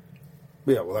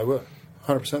 Yeah, well, they were.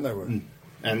 100% they were.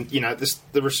 And,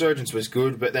 the resurgence was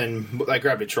good, but then they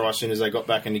grabbed a try as soon as they got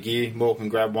back into gear. Morecambe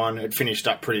grabbed one. It finished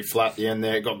up pretty flat at the end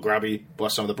there. It got grubby by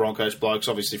some of the Broncos blokes.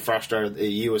 Obviously frustrated the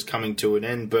year was coming to an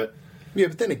end, but... Yeah,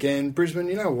 but then again, Brisbane,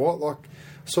 you know what?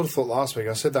 sort of thought last week,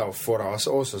 I said they were fodder. I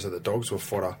also said the Dogs were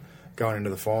fodder going into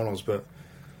the finals, but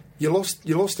you lost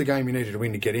the game you needed to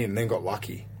win to get in and then got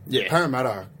lucky. Yeah.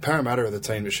 Parramatta are the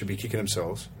team that should be kicking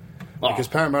themselves. Because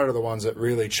Parramatta are the ones that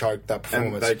really choked that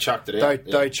performance. And they chucked it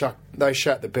out. They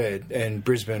shat the bed, and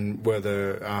Brisbane were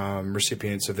the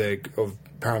recipients of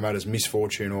Parramatta's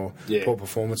misfortune or poor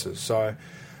performances. So,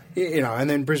 and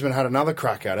then Brisbane had another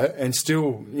crack at it, and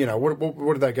still,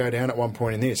 what did they go down at one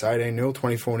point in this? 18-0,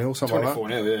 24-0, something like that?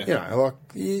 24-0, yeah.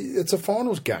 It's a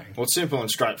finals game. Well, it's simple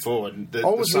and straightforward. I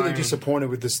was really disappointed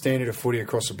with the standard of footy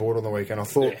across the board on the weekend. I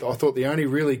thought the only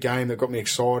really game that got me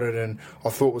excited and I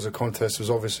thought was a contest was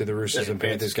obviously the Roosters and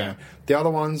Panthers game. The other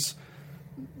ones,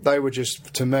 they were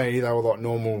just, to me, they were like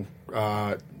normal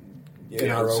NRL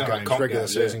games, regular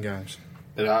season games.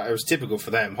 But it was typical for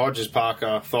them. Hodges,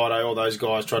 Parker, Thaiday, all those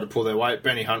guys tried to pull their weight.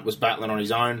 Benny Hunt was battling on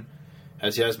his own,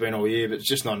 as he has been all year, but it's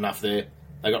just not enough there.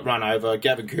 They got run over.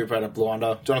 Gavin Cooper had a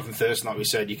blinder. Jonathan Thurston, like we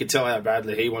said, you could tell how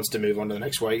badly he wants to move on to the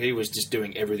next week. He was just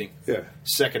doing everything. Yeah.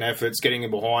 Second efforts, getting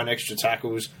him behind, extra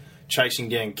tackles, chasing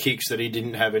down kicks that he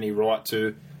didn't have any right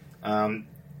to. I'd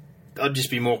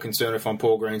just be more concerned if I'm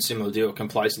Paul Green, similar deal,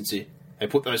 complacency. They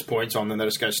put those points on, then they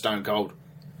just go stone cold.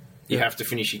 You have to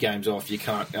finish your games off. You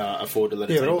can't afford to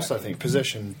let it. Yeah, but also I think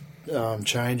possession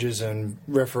changes and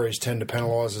referees tend to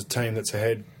penalise a team that's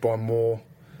ahead by more.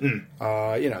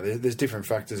 There's different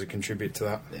factors that contribute to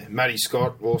that. Yeah. Matty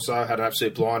Scott also had an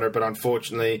absolute blinder, but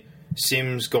unfortunately,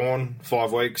 Sims gone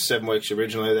 5 weeks, 7 weeks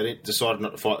originally. They decided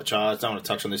not to fight the charge. Don't want to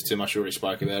touch on this too much. We already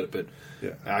spoke about it, but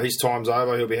his time's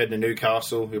over. He'll be heading to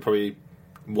Newcastle. He'll probably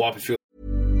wipe a few.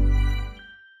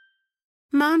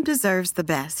 Mom deserves the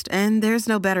best, and there's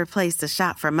no better place to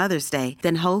shop for Mother's Day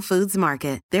than Whole Foods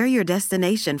Market. They're your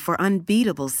destination for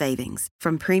unbeatable savings,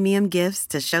 from premium gifts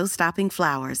to show-stopping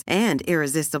flowers and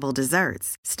irresistible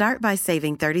desserts. Start by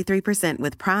saving 33%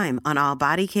 with Prime on all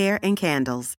body care and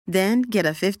candles. Then get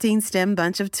a 15-stem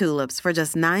bunch of tulips for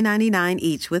just $9.99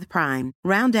 each with Prime.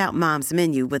 Round out Mom's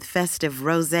menu with festive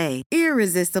rosé,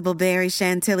 irresistible berry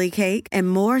chantilly cake, and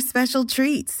more special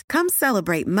treats. Come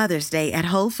celebrate Mother's Day at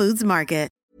Whole Foods Market.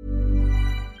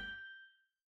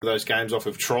 Those games off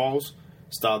of trials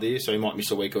start of the year, so he might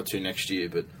miss a week or two next year.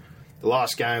 But the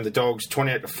last game, the Dogs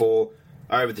 28-4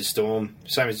 over the Storm.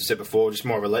 Same as I said before, just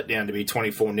more of a letdown to be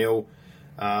 24-0.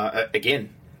 Again,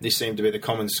 this seemed to be the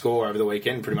common score over the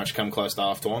weekend. Pretty much come close to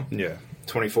half time. Yeah,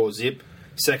 24-zip.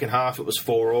 Second half, it was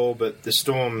 4-all. But the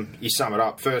Storm, you sum it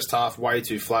up. First half, way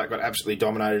too flat. Got absolutely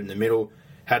dominated in the middle.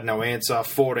 Had no answer.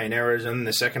 14 errors. And in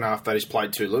the second half, they just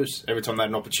played too loose. Every time they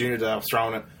had an opportunity, they were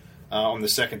throwing it on the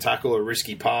second tackle, a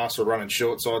risky pass or running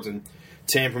short sides and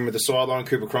tampering with the sideline.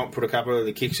 Cooper Cronk put a couple of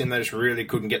the kicks in. They just really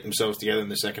couldn't get themselves together in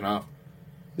the second half.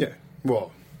 Yeah,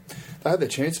 well, they had their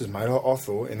chances, mate. I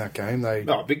thought in that game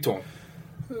big time.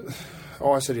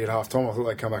 I said at half time I thought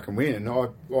they'd come back and win. I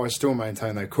still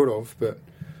maintain they could have, but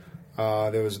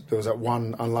there was that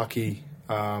one unlucky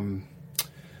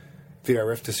video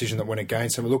ref decision that went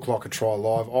against them. It looked like a try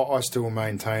live. I still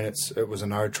maintain it was a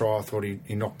no try. I thought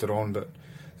he knocked it on, but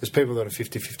there's people that are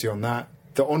 50-50 on that.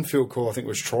 The on-field call, I think,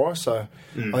 was try, so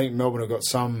I think Melbourne have got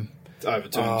some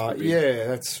overturned.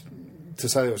 That's to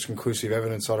say there was conclusive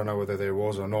evidence. I don't know whether there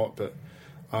was or not, but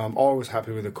I was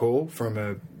happy with the call from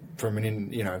a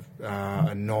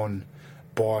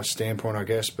non-biased standpoint, I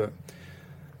guess. But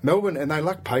Melbourne, and they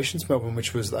lacked patience, Melbourne,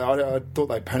 which was I thought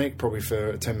they panicked probably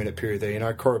for a 10-minute period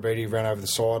there. Korobedi ran over the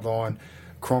sideline.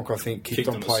 Cronk, I think, kicked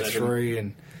on play 3,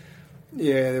 and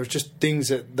yeah, there was just things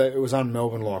that it was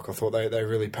un-Melbourne-like. I thought they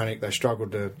really panicked. They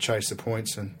struggled to chase the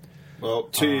points. And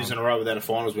 2 years in a row without a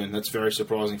finals win. That's very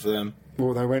surprising for them.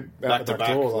 Well, they went back to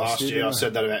back last year. I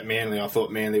said that about Manly. I thought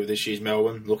Manly with this year's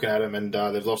Melbourne, looking at them, and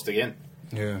they've lost again.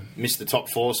 Yeah, missed the top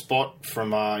 4 spot from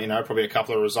probably a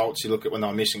couple of results. You look at when they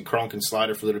were missing Cronk and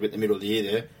Slater for a little bit in the middle of the year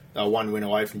there. They were 1 win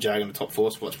away from jagging the top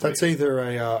 4 spots. That's either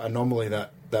a anomaly,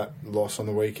 that loss on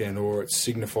the weekend, or it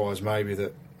signifies maybe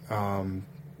that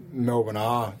Melbourne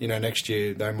are, next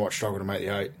year they might struggle to make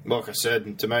the 8. Like I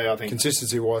said, to me, I think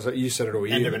consistency-wise, you said it all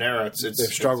year. End of an era. They've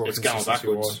struggled. It's going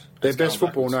backwards. Their best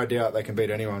football, no doubt, they can beat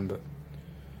anyone, but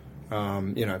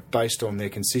based on their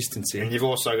consistency. And you've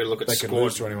also got to look at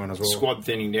squad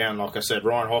thinning down. Like I said,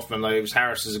 Ryan Hoffman leaves.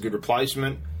 Harris is a good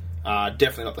replacement.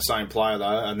 Definitely not the same player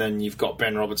though. And then you've got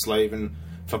Ben Roberts leaving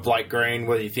for Blake Green.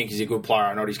 Whether you think he's a good player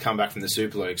or not, he's come back from the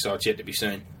Super League, so it's yet to be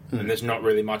seen. And there's not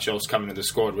really much else coming to the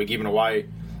squad. We're giving away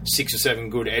 6 or 7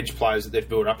 good edge players that they've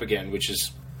built up again, which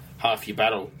is half your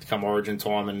battle to come Origin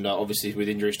time, and obviously with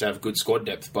injuries to have good squad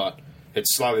depth. But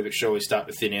it's slowly but surely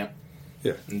starting to thin out.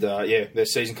 Yeah. And their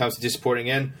season comes to disappointing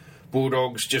end.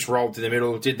 Bulldogs just rolled to the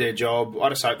middle, did their job. I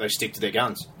just hope they stick to their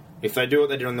guns. If they do what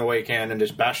they did on the weekend and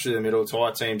just bash through the middle,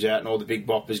 tire teams out, and all the big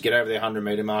boppers get over their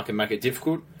 100-metre mark and make it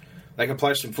difficult, they can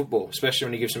play some football, especially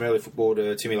when you give some early football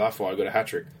to Timmy Lafai, who got a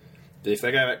hat-trick. But if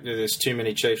they go back to there's too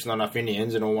many Chiefs and not enough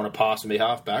Indians and all want to pass and be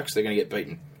halfbacks, they're going to get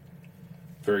beaten.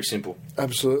 Very simple.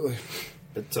 Absolutely.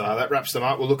 But that wraps them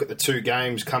up. We'll look at the 2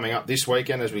 games coming up this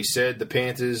weekend. As we said, the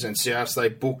Panthers and Souths, they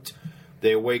booked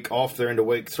their week off. They're into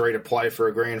week 3 to play for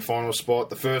a grand final spot.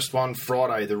 The first one,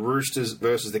 Friday, the Roosters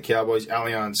versus the Cowboys,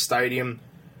 Allianz Stadium.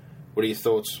 What are your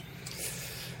thoughts?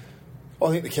 I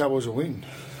think the Cowboys will win.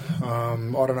 I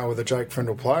don't know whether Jake Friend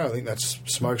will play. I think that's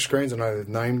smoke screens. I know they've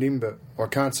named him, but I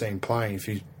can't see him playing if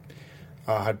he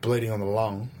had bleeding on the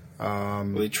lung.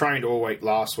 Well, he trained all week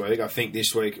last week. I think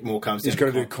this week more comes down he's got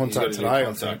to do contact today,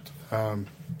 contact. I think.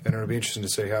 And it'll be interesting to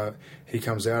see how he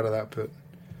comes out of that.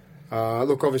 But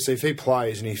look, obviously, if he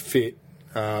plays and he's fit,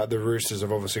 the Roosters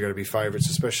have obviously got to be favourites,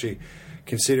 especially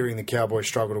considering the Cowboys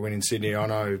struggle to win in Sydney. I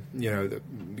know, the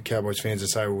Cowboys fans will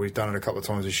say, well, we've done it a couple of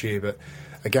times this year, but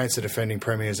against the defending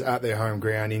premiers at their home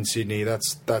ground in Sydney,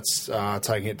 that's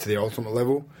taking it to the ultimate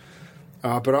level.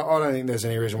 But I don't think there's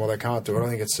any reason why they can't do it. I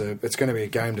think it's going to be a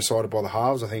game decided by the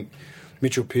halves. I think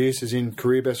Mitchell Pearce is in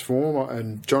career best form,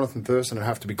 and Jonathan Thurston would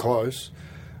have to be close.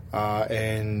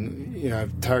 And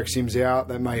Tarek Sims out,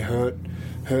 that may hurt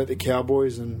the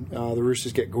Cowboys, and the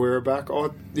Roosters get Guerra back.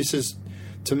 This is,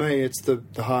 to me, it's the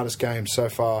hardest game so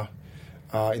far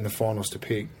in the finals to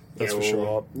pick. That's for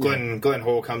sure. Glenn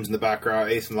Hall comes in the back row.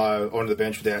 Ethan Lowe onto the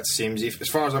bench without Sims. As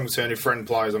far as I'm concerned, if Friend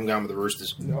plays, I'm going with the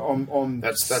Roosters.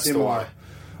 That's similar. the way.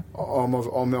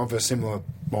 I'm of a similar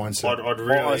mindset. I'd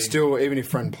really... I still, even if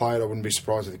Friend played, I wouldn't be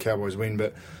surprised if the Cowboys win,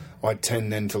 but I'd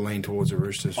tend then to lean towards the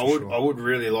Roosters. I would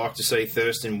really like to see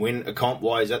Thurston win a comp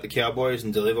while he's at the Cowboys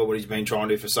and deliver what he's been trying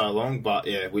to do for so long. But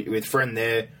yeah, with Friend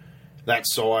there, that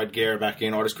side, Guerra back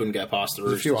in, I just couldn't go past the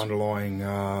Roosters. There's a few underlying,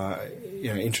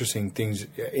 interesting things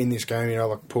in this game.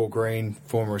 Like Paul Green,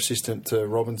 former assistant to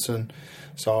Robinson.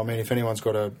 So I mean, if anyone's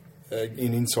got an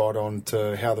insight on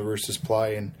to how the Roosters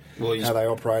play and how they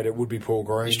operate, it would be Paul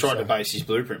Green. He's tried to base his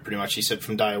blueprint pretty much. He said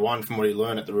from day one, from what he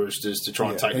learned at the Roosters, to try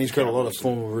and take. And he's got a lot of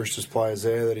former Roosters players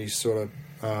there that he's sort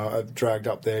of dragged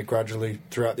up there gradually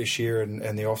throughout this year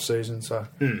and the off season. So,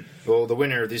 well, the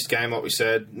winner of this game, like we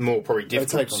said, more probably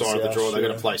difficult side of the draw. They're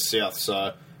going to play South,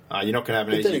 so you're not going to have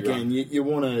an easy run. But then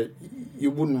again, you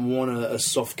wouldn't want a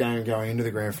soft game going into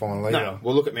the grand final either. No,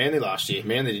 well, look at Manly last year.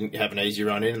 Manly didn't have an easy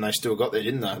run in, and they still got there,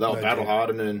 didn't they? They were battle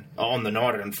hardened, and on the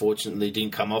night, it unfortunately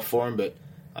didn't come off for them. But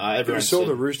everyone saw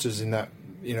the Roosters in that.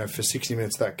 For 60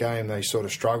 minutes of that game, they sort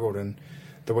of struggled, and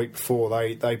the week before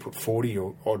they put 40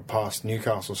 or odd past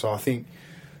Newcastle. So I think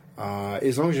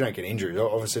as long as you don't get injuries,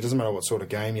 obviously it doesn't matter what sort of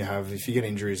game you have. If you get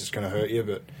injuries, it's going to hurt you.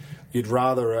 But you'd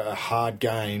rather a hard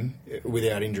game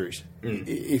without injuries,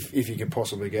 if you could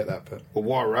possibly get that. But well,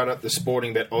 while we're at it, the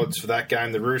sporting bet odds for that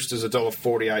game: the Roosters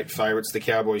 $1.48 favourites, the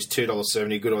Cowboys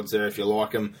 $2.70. Good odds there if you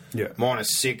like them. Yeah.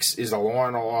 -6 is the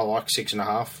line. I like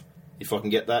 6.5 if I can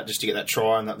get that, just to get that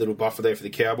try and that little buffer there for the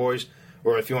Cowboys.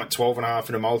 Or if you want 12.5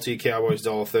 in a multi, Cowboys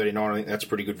 $1.39. I think that's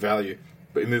pretty good value.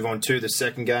 But we move on to the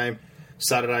second game.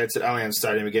 Saturday, it's at Allianz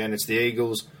Stadium again. It's the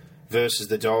Eagles versus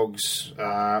the Dogs.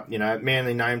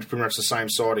 Manly named pretty much the same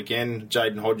side again.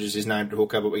 Jaden Hodges is named to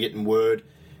hooker, but we're getting word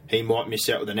he might miss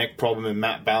out with a neck problem. And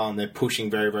Matt Ballon, they're pushing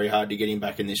very, very hard to get him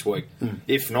back in this week.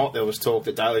 If not, there was talk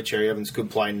that Daly Cherry Evans could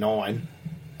play 9,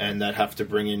 and they'd have to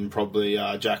bring in probably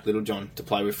Jack Littlejohn to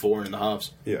play with 4 in the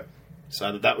halves. Yeah.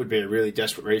 So that would be a really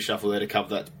desperate reshuffle there to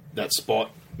cover that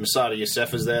spot. Masada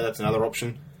Youssef is there, that's another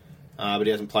option. But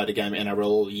he hasn't played a game NRL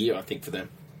all year, I think, for them.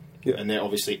 Yeah. And they're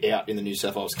obviously out in the New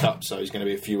South Wales Cup, so he's going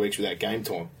to be a few weeks without game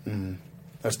time.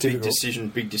 That's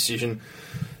difficult. Big decision.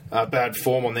 Bad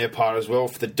form on their part as well.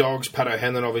 For the Dogs, Pat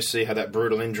O'Hanlon obviously had that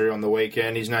brutal injury on the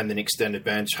weekend. He's named an extended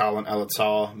bench, Harlan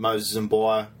Alatawa, Moses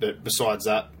Mbaya. But besides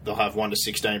that, they'll have 1 to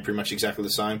 16, pretty much exactly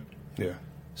the same. Yeah.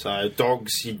 So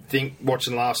Dogs, you'd think,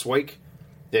 watching last week,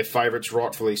 they're favourites,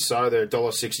 rightfully so. They're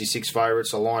 $1.66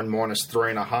 favourites, a line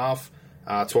 -3.5.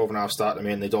 12.5 start them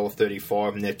in. They're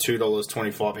 $1.35, and they're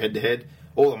 $2.25 head-to-head.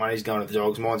 All the money's going to the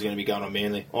Dogs. Mine's going to be going on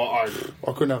Manly. I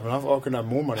couldn't have enough. I couldn't have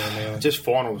more money on Manly. Just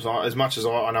finals. As much as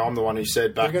I know I'm the one who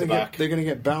said back-to-back. They're going to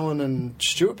get Ballon and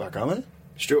Stewart back, aren't they?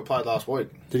 Stewart played last week.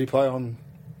 Did he play on...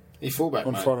 He fullback,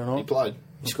 on mate. Friday night? He played.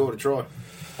 He scored a try.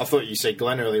 I thought you said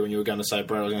Glenn earlier when you were going to say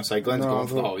Brett. I was going to say Glenn's gone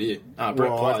for the whole year.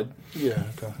 Brett played. Yeah,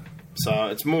 okay. So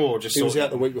it's more just... He was out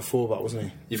the week before, but wasn't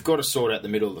he? You've got to sort out the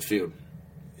middle of the field.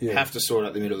 Yeah. Have to sort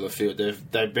out the middle of the field.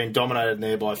 They've been dominated in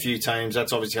there by a few teams.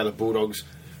 That's obviously how the Bulldogs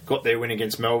got their win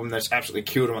against Melbourne. That's absolutely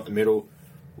killed them at the middle.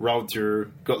 rolled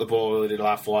through, got the ball early to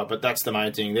last fly, but that's the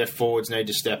main thing. Their forwards need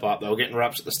to step up. They were getting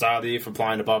raps at the start of the year for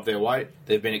playing above their weight.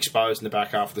 They've been exposed in the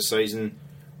back half of the season.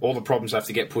 All the problems have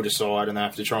to get put aside, and they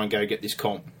have to try and go get this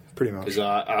comp. Pretty much.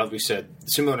 Because, as we said,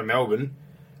 similar to Melbourne,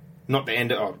 not the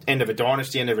end of a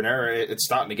dynasty, end of an era. It's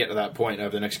starting to get to that point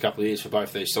over the next couple of years for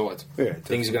both these sides. Yeah,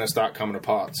 things are going to start coming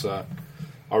apart. So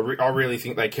I really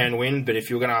think they can win. But if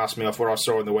you're going to ask me off what I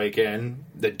saw in the weekend,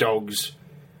 the Dogs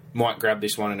might grab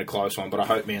this one in a close one. But I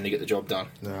hope Manly get the job done.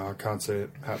 No, I can't see it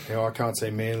happening. I can't see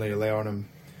Manly allowing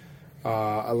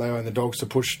the Dogs to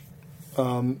push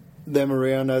them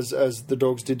around as the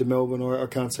Dogs did to Melbourne. I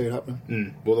can't see it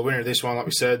happening. Well, the winner of this one, like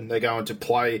we said, they're going to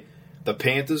play the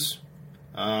Panthers.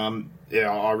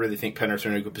 I really think Penrith are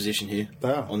in a good position here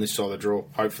on this side of the draw.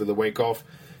 Hopefully the week off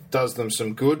does them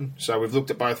some good. So we've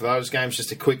looked at both of those games.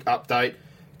 Just a quick update.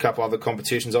 A couple other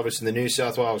competitions. Obviously the New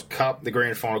South Wales Cup, the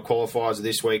grand final qualifiers are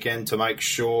this weekend to make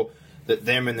sure that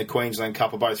them and the Queensland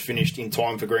Cup are both finished in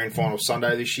time for grand final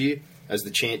Sunday this year, as the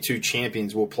two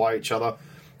champions will play each other.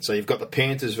 So you've got the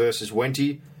Panthers versus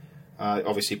Wenty.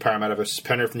 Obviously Parramatta versus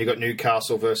Penrith, and you've got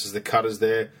Newcastle versus the Cutters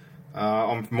there.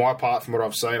 On my part, from what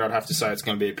I've seen, I'd have to say it's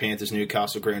going to be a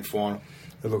Panthers-Newcastle grand final.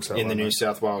 It looks that in the New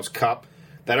South Wales Cup.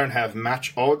 They don't have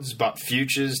match odds, but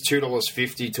futures,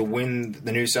 $2.50 to win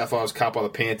the New South Wales Cup are the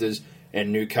Panthers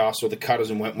and Newcastle. The Cutters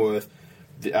and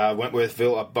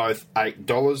Wentworthville are both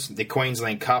 $8. The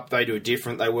Queensland Cup, they do it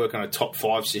different. They work on a top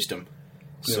 5 system.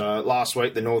 Yeah. So last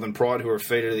week, the Northern Pride, who were a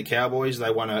feeder to the Cowboys, they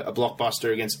won a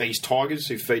blockbuster against East Tigers,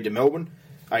 who feed to Melbourne,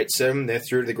 8-7. They're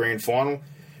through to the grand final.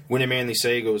 Winner Manly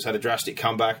Seagulls had a drastic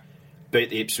comeback, beat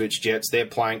the Ipswich Jets. They're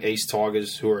playing East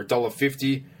Tigers, who are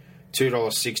 $1.50,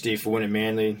 $2.60 for winning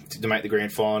Manly to make the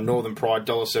grand final. Northern Pride,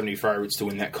 $1.70 favourites to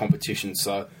win that competition.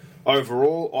 So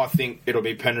overall, I think it'll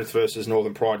be Penrith versus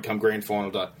Northern Pride come grand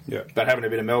final day. Yeah. But having a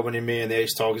bit of Melbourne in me and the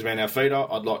East Tigers being our feeder,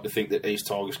 I'd like to think that East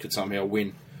Tigers could somehow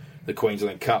win the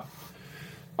Queensland Cup.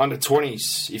 Under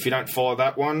 20s, if you don't follow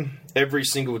that one, every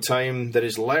single team that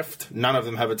is left, none of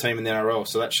them have a team in the NRL.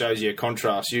 So that shows you a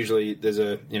contrast. Usually there's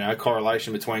a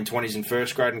correlation between 20s and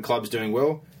first grade and clubs doing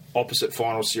well. Opposite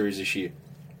final series this year.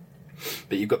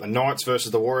 But you've got the Knights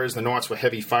versus the Warriors. The Knights were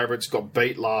heavy favourites, got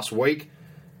beat last week.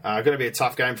 Going to be a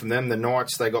tough game from them. The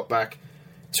Knights, they got back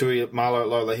to Marlo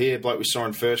Lola here, bloke we saw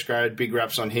in first grade. Big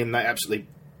raps on him. They absolutely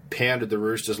pounded the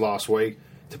Roosters last week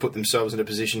to put themselves in a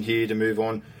position here to move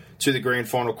on to the grand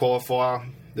final qualifier.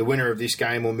 The winner of this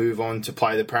game will move on to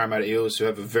play the Parramatta Eels, who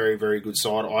have a very, very good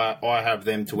side. I have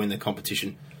them to win the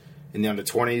competition in the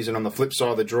under-20s. And on the flip side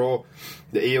of the draw,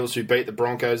 the Eels, who beat the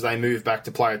Broncos, they move back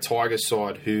to play a Tigers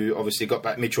side, who obviously got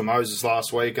back Mitchell Moses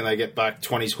last week, and they get back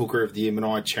 20s hooker of the year,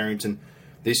 Manai Cherrington,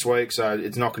 this week. So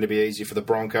it's not going to be easy for the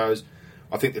Broncos.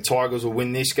 I think the Tigers will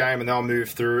win this game, and they'll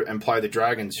move through and play the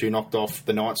Dragons, who knocked off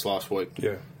the Knights last week.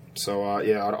 Yeah. So,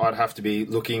 I'd have to be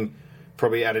looking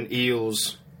probably at an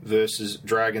Eels versus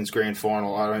Dragons grand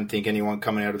final. I don't think anyone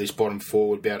coming out of this bottom 4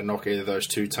 would be able to knock either of those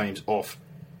two teams off.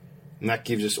 And that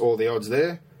gives us all the odds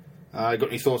there. Got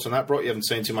any thoughts on that, Brock? You haven't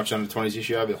seen too much under-20s this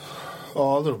year, have you?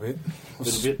 Oh, a little bit. I've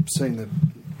seen the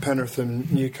Penrith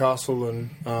and Newcastle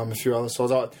and a few other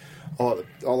sides. I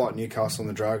like Newcastle and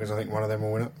the Dragons. I think one of them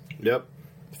will win it. Yep.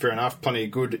 Fair enough. Plenty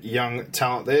of good young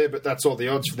talent there, but that's all the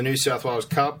odds for the New South Wales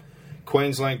Cup.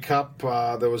 Queensland Cup,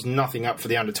 there was nothing up for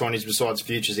the under-20s besides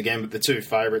futures again, but the two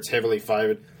favourites, heavily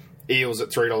favoured. Eels at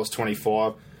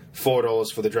 $3.25,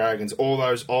 $4 for the Dragons. All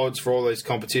those odds for all these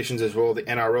competitions as well, the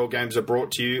NRL games, are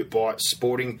brought to you by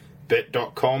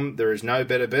sportingbet.com. There is no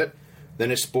better bet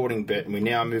than a sporting bet. And we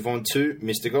now move on to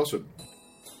Mr. Gossip.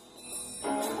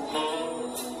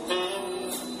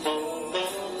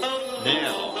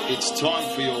 Now it's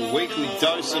time for your weekly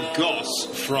dose of goss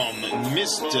from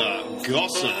Mr.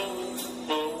 Gossip.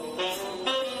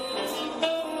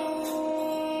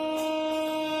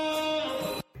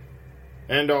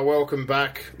 And I welcome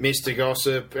back Mr.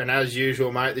 Gossip, and as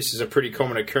usual, mate, this is a pretty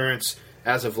common occurrence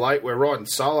as of late. We're riding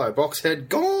solo. Boxhead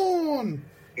gone!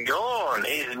 Gone.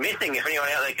 He's missing. If anyone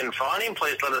out there can find him,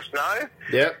 please let us know.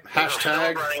 Yep, He's hashtag...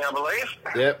 celebrating, I believe.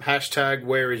 Yep, hashtag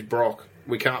where is Brock?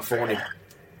 We can't find him.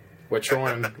 We're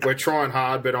trying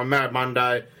hard, but on Mad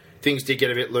Monday, things did get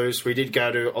a bit loose. We did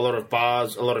go to a lot of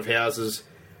bars, a lot of houses,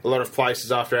 a lot of places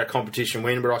after our competition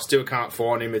win, but I still can't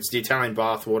find him. It's the Italian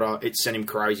bathwater. It sent him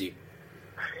crazy.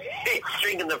 He's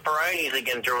drinking the Peronis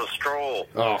again through a straw.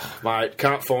 Oh, mate,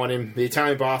 can't find him. The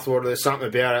Italian bathwater, there's something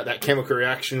about it, that chemical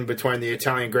reaction between the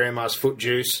Italian grandma's foot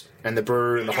juice and the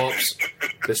brew and the hops.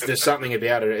 There's something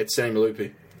about it. It sent him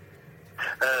loopy.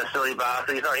 Silly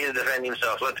bastard. He's not here to defend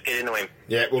himself, so let's get into him.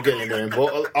 Yeah, we'll get into him.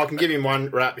 Well, I can give him one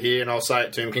rap here, and I'll say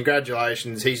it to him.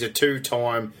 Congratulations. He's a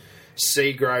 2-time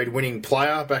C-grade winning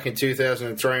player back in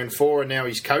 2003 and 4, and now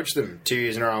he's coached them 2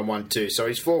 years in a row and won 2. So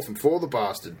he's 4 from 4, the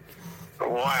bastard.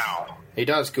 Wow. He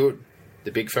does good,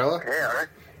 the big fella. Yeah,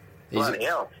 bloody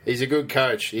hell. He's a good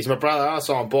coach. He's my brother,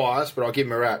 so I'm biased, but I'll give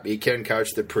him a rap. He can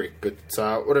coach the prick. But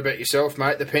what about yourself,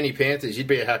 mate? The Penny Panthers, you'd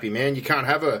be a happy man. You can't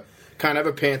have a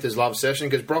Panthers love session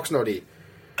because Brock's not here.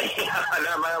 I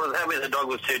know, mate. I was happy as a dog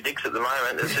with 2 dicks at the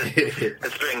moment. It's just,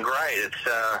 it's been great. It's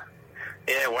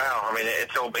yeah, wow. I mean,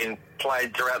 it's all been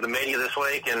played throughout the media this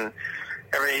week, and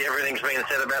everything's been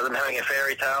said about them having a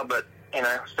fairy tale. But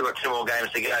still got 2 more games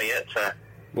to go yet. So.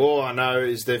 All I know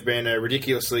is they've been a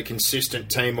ridiculously consistent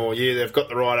team all year. They've got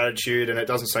the right attitude, and it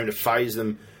doesn't seem to faze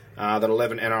them that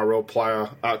 11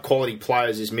 NRL quality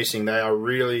players is missing. They are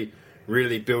really,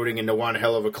 really building into one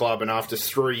hell of a club. And after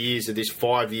 3 years of this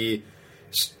 5-year,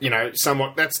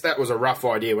 somewhat that was a rough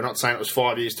idea. We're not saying it was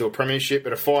 5 years to a premiership,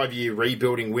 but a 5-year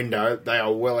rebuilding window. They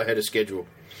are well ahead of schedule.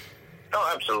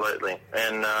 Oh, absolutely.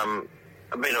 And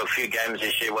I've been to a few games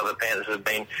this year where the Panthers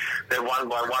they've won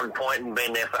by 1 point and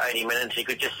been there for 80 minutes. You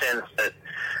could just sense that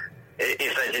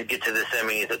if they did get to the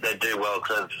semis, that they'd do well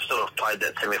because they've sort of played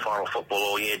that semi-final football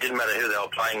all year. It didn't matter who they were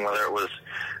playing, whether it was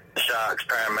the Sharks,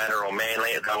 Parramatta or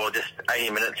Manly. They were just 80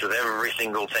 minutes with every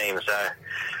single team. So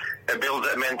it builds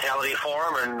that mentality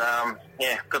for them,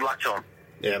 and good luck to them.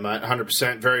 Yeah, mate,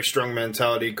 100%. Very strong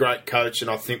mentality, great coach, and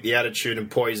I think the attitude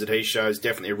and poise that he shows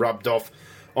definitely rubbed off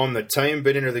on the team.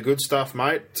 Bit into the good stuff,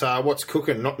 mate. What's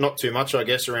cooking? Not too much, I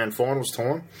guess, around finals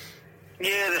time.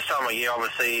 Yeah, this time of year,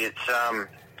 obviously, it's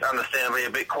understandably a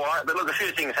bit quiet. But look, a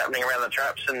few things happening around the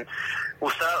traps, and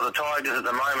we'll start with the Tigers at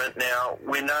the moment. Now,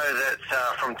 we know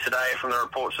that from today, from the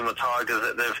reports from the Tigers,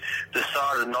 that they've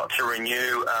decided not to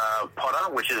renew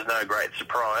Potter, which is no great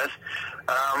surprise.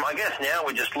 I guess now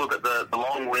we just look at the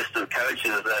long list of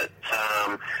coaches that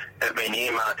have been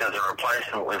earmarked as a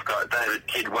replacement. We've got David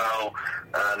Kidwell,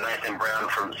 Nathan Brown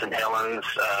from St Helens,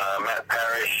 Matt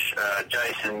Parrish,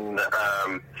 Jason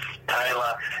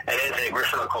Taylor, and Anthony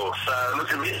Griffin, of course. So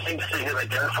look, it'll be interesting to see who they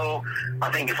go for.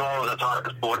 I think if I was a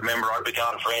Tigers board member, I'd be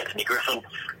going for Anthony Griffin.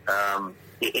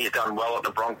 He's done well at the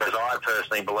Broncos, I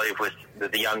personally believe, with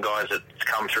the young guys that's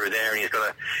come through there, and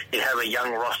he'd have a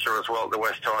young roster as well at the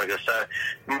West Tigers. So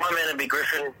my man would be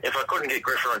Griffin. If I couldn't get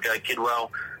Griffin, I'd go Kidwell.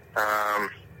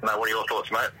 What are your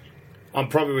thoughts, mate? I'm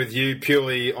probably with you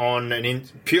purely on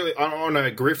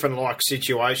a Griffin-like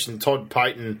situation. Todd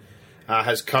Payton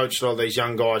has coached all these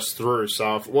young guys through,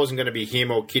 so if it wasn't going to be him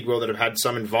or Kidwell that have had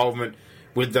some involvement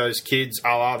with those kids, a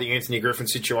la the Anthony Griffin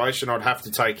situation, I'd have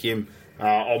to take him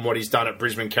on what he's done at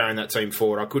Brisbane, carrying that team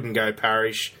forward. I couldn't go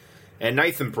Parrish. And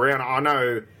Nathan Brown, I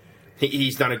know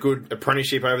he's done a good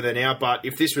apprenticeship over there now, but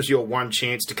if this was your one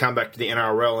chance to come back to the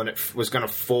NRL and it was going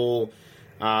to fall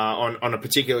on a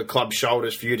particular club's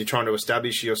shoulders for you to try to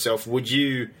establish yourself, would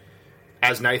you,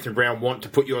 as Nathan Brown, want to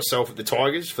put yourself at the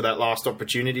Tigers for that last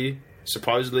opportunity,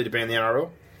 supposedly, to be in the NRL?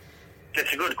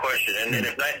 It's a good question, and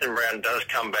if Nathan Brown does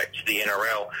come back to the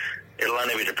NRL, it'll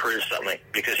only be to prove something,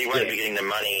 because he won't be getting the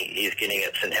money he's getting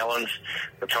at St Helens.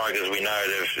 The Tigers, we know,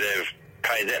 they've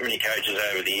paid that many coaches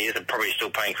over the years. They're probably still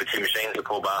paying for 2 machines, the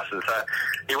poor bastard. So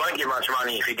he won't get much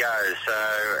money if he goes. So,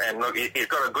 and look, he's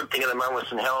got a good thing at the moment with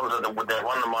St Helens. They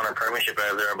won the minor premiership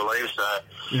over there, I believe. So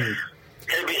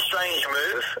it'd be a strange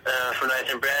move for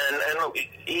Nathan Brown. And look,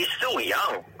 he's still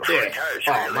young for a coach,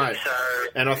 really. Mate. So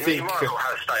and I think he might as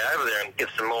well stay over there and get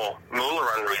some more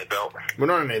moolah under his belt. Well,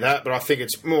 not only that, but I think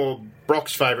it's more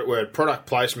Brock's favourite word, product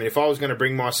placement. If I was going to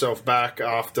bring myself back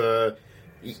after...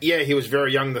 Yeah, he was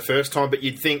very young the first time, but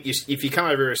you'd think if you come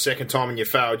over here a second time and you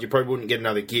failed, you probably wouldn't get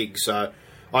another gig. So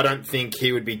I don't think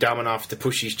he would be dumb enough to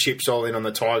push his chips all in on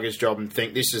the Tigers job and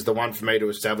think this is the one for me to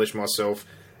establish myself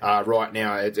right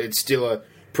now. It's still a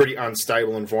pretty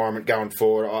unstable environment going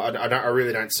forward. I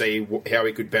really don't see how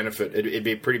he could benefit. It'd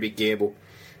be a pretty big gamble.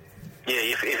 Yeah,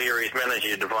 if you're his manager,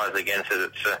 you advise against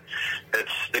it.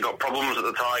 They've got problems at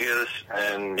the Tigers,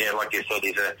 and yeah, like you said,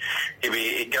 he'll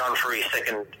be going for his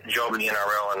second job in the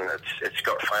NRL, and it's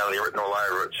got failure written all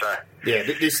over it. So yeah,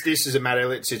 this is a Matt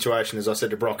Elliott situation, as I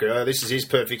said to Brock earlier. This is his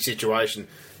perfect situation.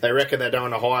 They reckon they're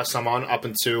going to hire someone up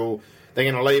until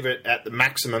they're going to leave it at the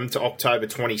maximum to October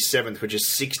 27th, which is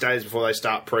 6 days before they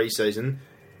start pre-season.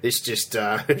 This just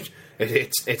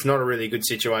it's not a really good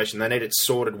situation. They need it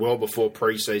sorted well before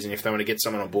pre-season if they want to get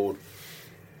someone on board.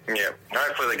 Yeah,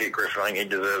 hopefully they get Griffin. I think he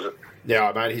deserves it.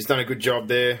 Yeah, mate, he's done a good job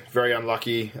there. Very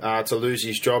unlucky to lose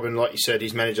his job, and like you said,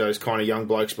 he's managed those kind of young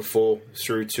blokes before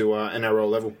through to NRL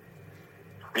level.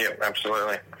 Yeah,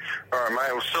 absolutely. All right,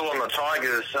 mate, we're still on the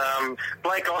Tigers.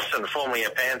 Blake Austin, formerly a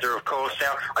Panther, of course.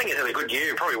 Now, I think he's had a good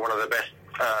year, probably one of the best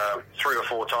 3 or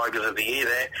 4 Tigers of the year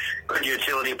there. Good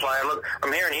utility player. Look,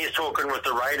 I'm hearing he's talking with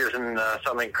the Raiders, and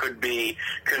something could be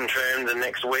confirmed the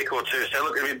next week or two. So,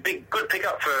 look, it'll be a good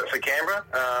pickup for Canberra,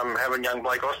 having young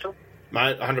Blake Austin.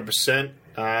 Mate, 100%.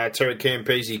 Terry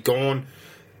Campese gone.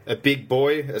 A big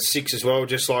boy, a 6 as well,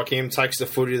 just like him. Takes the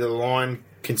footy to the line,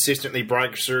 consistently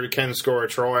breaks through, can score a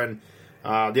try. And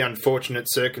the unfortunate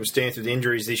circumstance of the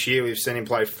injuries this year, we've seen him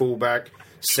play fullback,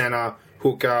 centre,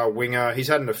 hooker, winger. He's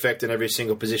had an effect in every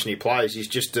single position he plays. He's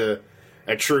just a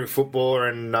true footballer,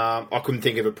 and I couldn't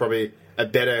think of probably a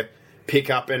better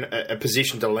pick-up and a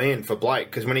position to land for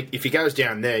Blake. Because if he goes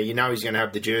down there, you know he's going to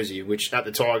have the jersey, which at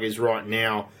the Tigers right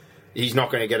now, he's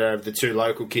not going to get over the 2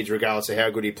 local kids regardless of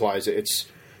how good he plays. It's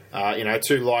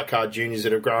 2 Leichhardt juniors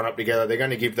that have grown up together. They're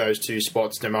going to give those 2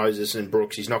 spots to Moses and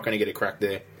Brooks. He's not going to get a crack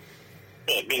there.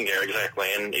 Yeah, bingo, exactly.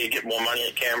 And you get more money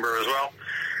at Canberra as well.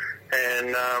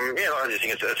 And, I just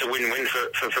think it's a win-win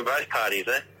for both parties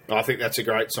there. I think that's a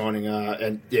great signing.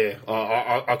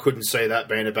 I couldn't see that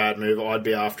being a bad move. I'd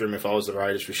be after him if I was the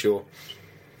Raiders for sure.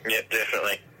 Yep,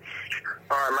 definitely.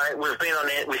 All right,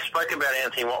 mate. We spoke about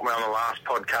Anthony Watman on the last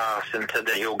podcast and said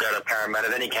that he'll go to Parramatta.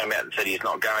 Then he came out and said he's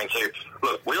not going to.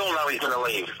 Look, we all know he's going to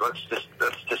leave. Let's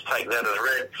just take that as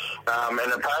read.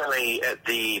 And apparently at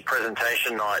the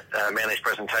presentation night, Manly's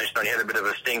presentation night, he had a bit of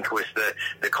a stink with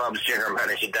the club's general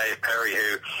manager, Dave Perry,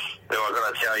 who I've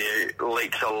got to tell you,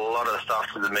 leaks a lot of stuff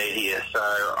to the media.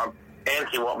 So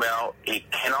Anthony Watman, he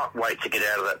cannot wait to get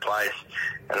out of that place.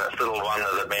 And it's little wonder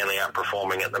that Manly aren't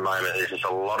performing at the moment. There's just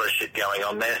a lot of shit going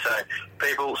on there. So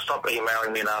people, stop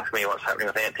emailing me and asking me what's happening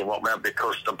with Anthony Watman,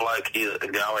 because the bloke is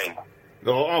going.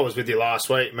 Well, I was with you last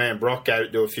week. Man, Brock gave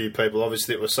it to a few people,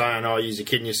 obviously, that were saying, you're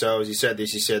kidding yourselves. He said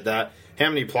this, he said that. How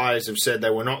many players have said they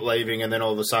were not leaving and then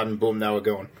all of a sudden, boom, they were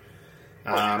gone?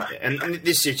 And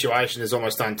this situation is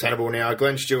almost untenable now.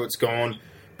 Glenn Stewart's gone.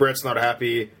 Brett's not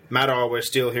happy. Matt, we're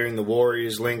still hearing the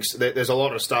Warriors links. There's a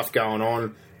lot of stuff going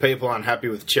on. People unhappy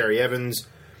with Cherry Evans.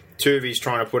 Tuvi's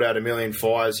trying to put out a million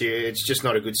fires here. It's just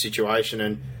not a good situation.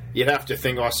 And you'd have to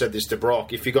think, I said this to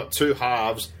Brock, if you've got 2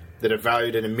 halves that are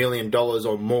valued at $1 million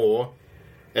or more,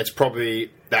 it's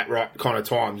probably that right kind of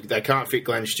time. They can't fit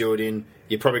Glenn Stewart in.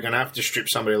 You're probably going to have to strip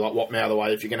somebody like Watman out of the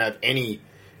way if you're going to have any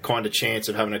kind of chance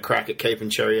of having a crack at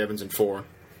keeping Cherry Evans and Foran.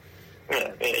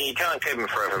 Yeah, you can't keep them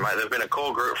forever, mate. They've been a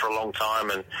core group for a long time,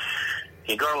 and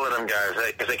you've got to let them go.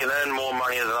 If they can earn more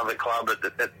money at another club,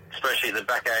 especially at the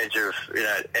back age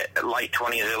of late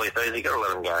 20s, early 30s, you've got to let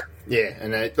them go. Yeah,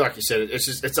 and like you said,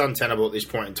 it's untenable at this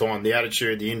point in time. The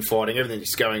attitude, the infighting, everything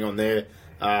that's going on there,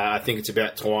 I think it's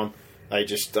about time they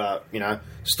just,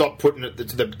 stop putting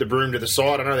the broom to the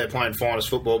side. I know they're playing finest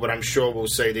football, but I'm sure we'll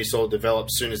see this all develop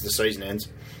as soon as the season ends.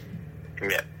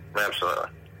 Yeah, absolutely.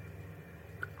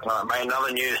 Mate,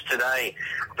 another news today,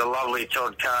 the lovely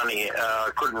Todd Carney,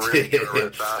 couldn't really get it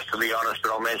really fast, to be honest,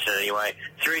 but I'll mention it anyway.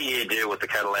 3-year deal with the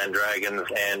Catalan Dragons,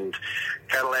 and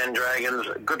Catalan Dragons,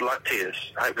 good luck to you.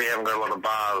 Hope you haven't got a lot of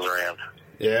bars around.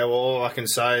 Yeah, well, all I can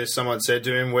say is someone said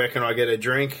to him, where can I get a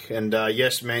drink? And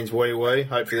yes means wee.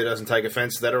 Hopefully he doesn't take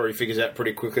offence to that, or he figures out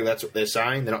pretty quickly that's what they're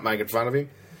saying. They're not making fun of him.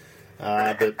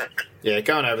 But, yeah,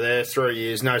 going over there, 3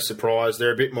 years, no surprise.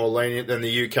 They're a bit more lenient than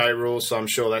the UK rules, so I'm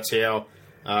sure that's how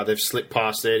they've slipped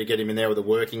past there to get him in there with a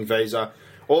working visa.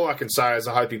 All I can say is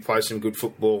I hope he plays some good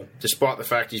football, despite the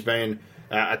fact he's been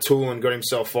a tool and got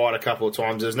himself fired a couple of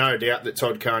times. There's no doubt that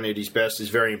Todd Carney at his best is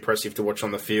very impressive to watch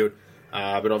on the field,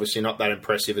 but obviously not that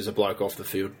impressive as a bloke off the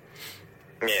field.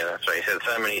 Yeah, that's right. He's had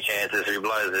so many chances. If he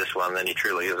blows this one, then he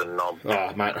truly is a knob.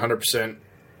 Oh, mate, 100%.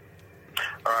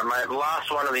 All right, mate,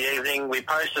 last one of the evening. We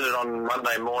posted it on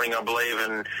Monday morning, I believe,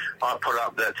 and I put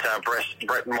up that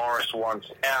Brett Morris wants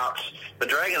out. The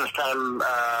Dragons came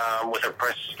with a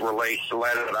press release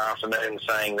later that afternoon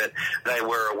saying that they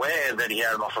were aware that he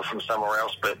had an offer from somewhere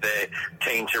else, but they're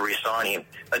keen to re-sign him.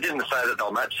 They didn't say that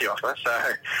they'll match the offer,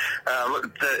 so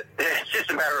look, it's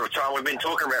just a matter of time. We've been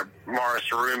talking about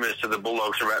Morris rumours to the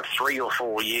Bulldogs for about 3 or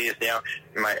 4 years now.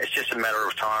 Mate, it's just a matter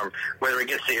of time. Whether he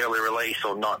gets the early release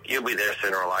or not, he'll be there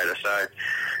sooner or later. So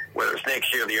whether it's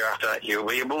next year or the year after, he'll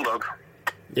be a Bulldog.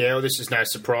 Yeah, well, this is no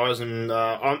surprise, and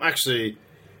I'm actually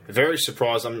very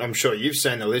surprised. I'm sure you've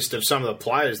seen the list of some of the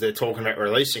players they're talking about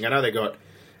releasing. I know they got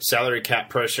salary cap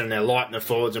pressure and they're light in the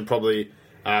forwards and probably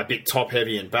a bit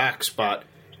top-heavy in backs, but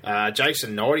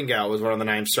Jason Nightingale was one of the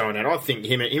names thrown out. I think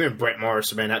him and Brett Morris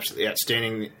have been absolutely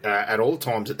outstanding at all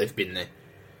times that they've been there.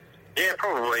 Yeah,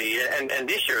 probably. And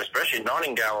this year especially,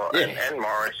 Nightingale and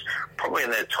Morris probably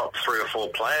in their top 3 or 4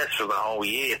 players for the whole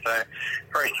year. So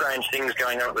very strange things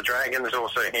going on at the Dragons.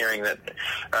 Also hearing that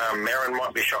Merrin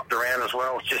might be shopped around as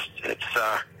well. It's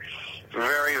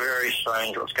very, very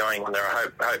strange what's going on there. I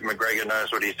hope McGregor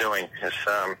knows what he's doing. It's,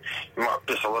 he might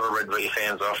piss a lot of Red V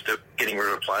fans off to getting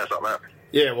rid of players like that.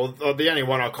 Yeah, well, the only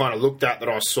one I kind of looked at that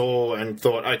I saw and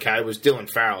thought, okay, was Dylan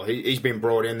Farrell. He's been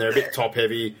brought in there a bit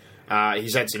top-heavy.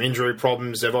 He's had some injury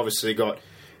problems. They've obviously got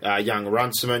young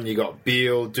Runciman. You got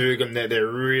Beale, Dugan. They're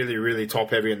really, really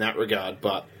top-heavy in that regard.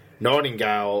 But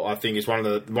Nightingale, I think, is one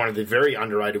of the very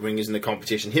underrated wingers in the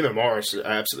competition. Him and Morris are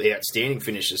absolutely outstanding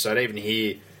finishers. So to even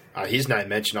hear his name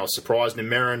mentioned, I was surprised. And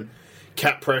Merrin,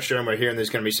 cap pressure, and we're hearing there's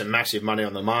going to be some massive money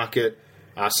on the market.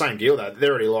 Same deal, though.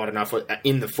 They're already light enough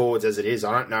in the forwards as it is.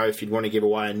 I don't know if you'd want to give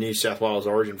away a New South Wales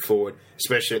origin forward,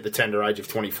 especially at the tender age of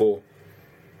 24.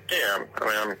 Yeah,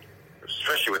 I mean,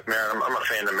 especially with Merrin. I'm a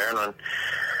fan of Merrin.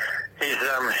 He's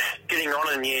getting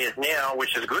on in years now,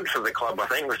 which is good for the club, I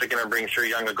think, because they're going to bring through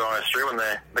younger guys through, and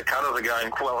the cutters are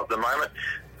going well at the moment.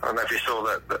 I don't know if you saw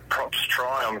that Props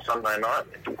try on Sunday night.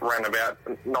 It ran about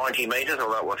 90 metres,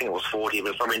 although I think it was 40, but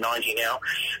it's probably 90 now.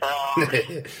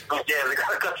 But yeah,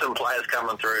 they've got some players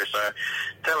coming through, so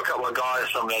to have a couple of guys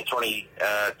from their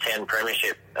 2010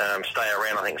 premiership stay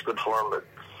around, I think it's good for them, but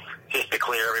just to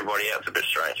clear everybody out, it's a bit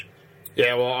strange.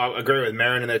 Yeah, well, I agree with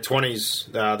Merrin in their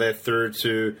 20s. They're through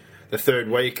to the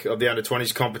third week of the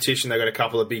under-20s competition. They've got a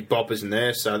couple of big boppers in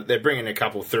there, so they're bringing a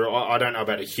couple through. I don't know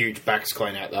about a huge backs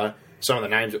clean out, though. Some of the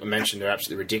names that were mentioned are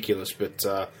absolutely ridiculous, but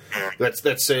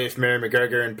let's see if Mary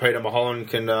McGregor and Peter Mulholland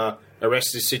can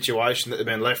arrest this situation that they've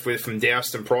been left with from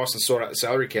Doust and Price and sort out the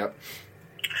salary cap.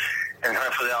 And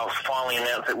hopefully they'll finally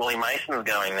announce that Willie Mason's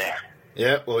going there.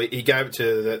 Yeah, well, he gave it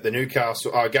to the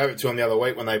Newcastle. I gave it to him the other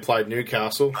week when they played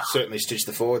Newcastle. Certainly stitched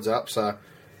the forwards up, so...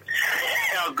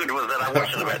 How good was that? I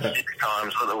watched it about 6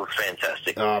 times, so that was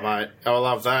fantastic. Oh, mate, I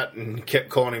love that, and kept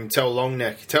calling him Tell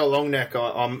Longneck. Tell Longneck,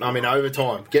 I'm in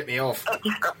overtime. Get me off.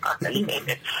 Getting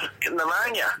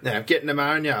pneumonia. Yeah, I'm getting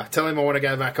pneumonia. Tell him I want to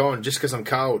go back on just because I'm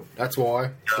cold. That's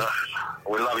why.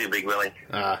 We love you, Big Willie.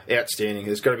 Outstanding.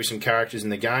 There's got to be some characters in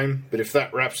the game, but if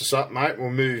that wraps us up, mate, we'll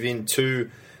move into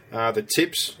the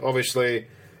tips. Obviously,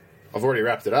 I've already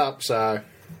wrapped it up, so...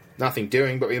 nothing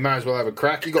doing, but we may as well have a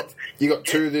crack. You got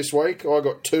 2 this week. I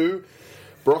got 2.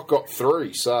 Brock got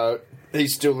 3, so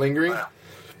he's still lingering. Wow.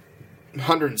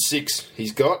 106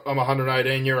 he's got. I'm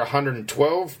 118, you're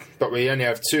 112, but we only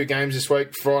have 2 games this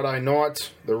week. Friday night,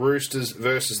 the Roosters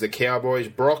versus the Cowboys.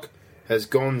 Brock has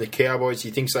gone the Cowboys. He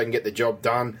thinks they can get the job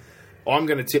done. I'm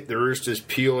going to tip the Roosters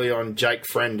purely on Jake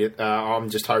Friend.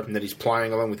 I'm just hoping that he's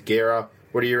playing along with Guerra.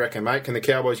 What do you reckon, mate? Can the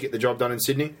Cowboys get the job done in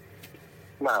Sydney?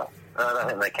 No. I don't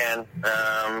think they can.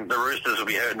 The Roosters will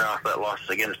be hurting after that loss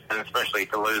against them, especially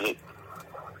to lose it,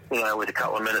 with a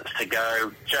couple of minutes to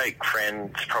go. Jake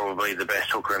Friend's probably the best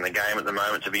hooker in the game at the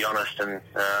moment, to be honest. And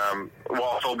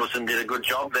while Fulberson did a good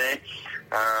job there,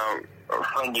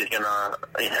 Friend is going to,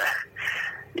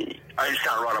 I just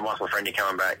can't write him off with Friendy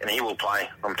coming back, and he will play,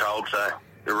 I'm told. So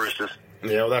the Roosters.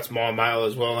 Yeah, well, that's my mail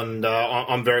as well, and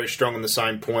I'm very strong on the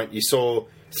same point. You saw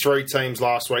 3 teams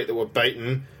last week that were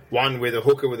beaten. One with a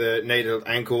hooker with a needed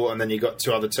ankle, and then you got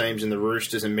 2 other teams in the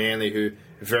Roosters and Manly who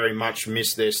very much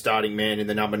missed their starting man in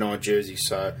the number 9 jersey.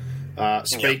 So,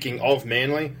 speaking of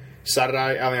Manly,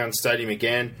 Saturday, Allianz Stadium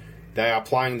again. They are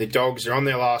playing the Dogs. They're on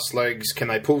their last legs. Can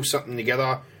they pull something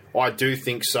together? I do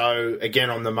think so. Again,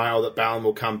 on the mail that Ballon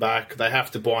will come back. They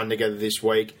have to bind together this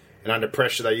week, and under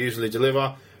pressure they usually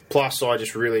deliver. Plus, I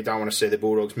just really don't want to see the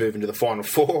Bulldogs move into the Final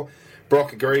 4.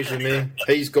 Brock agrees with me.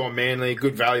 He's gone Manly.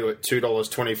 Good value at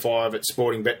 $2.25 at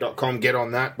sportingbet.com. Get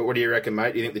on that. But what do you reckon,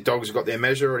 mate? Do you think the Dogs have got their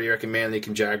measure, or do you reckon Manly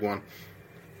can jag one?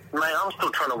 Mate, I'm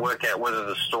still trying to work out whether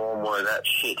the Storm were that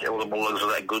shit or the Bulldogs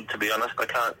were that good, to be honest.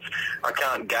 I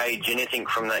can't gauge anything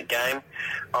from that game.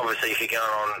 Obviously, if you're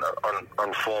going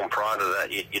on form prior to that,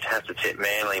 you'd have to tip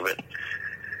Manly, but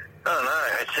I don't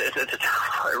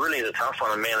know. It really is a tough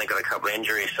one, and Manly got a couple of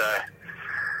injuries, so...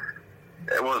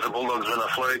 It was the Bulldogs been a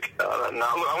fluke? I don't know.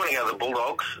 I'm going to go the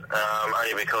Bulldogs,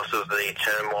 only because of the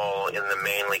turmoil in the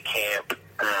Manly camp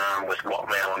with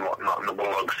Watmow and whatnot, and the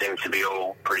Bulldogs seem to be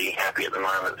all pretty happy at the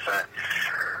moment. So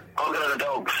I'll go the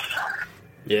Dogs.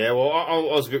 Yeah, well, I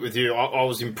was a bit with you. I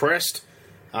was impressed,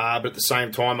 but at the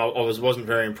same time, I wasn't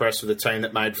very impressed with the team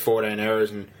that made 14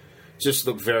 errors and just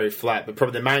looked very flat. But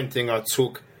probably the main thing I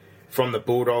took from the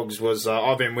Bulldogs was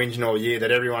I've been whinging all year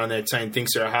that everyone on their team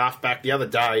thinks they're a halfback. The other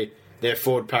day, their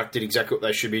forward pack did exactly what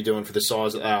they should be doing for the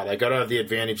size that they are. They got over the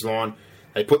advantage line,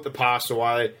 they put the pass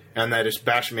away, and they just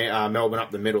bashed Melbourne up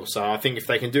the middle. So I think if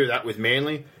they can do that with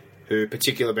Manly, who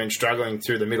particularly have been struggling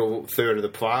through the middle third of the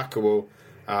park, well,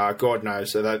 God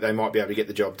knows, so they might be able to get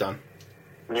the job done.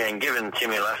 Yeah, and given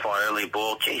Timmy Laffey early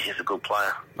ball, geez, he's a good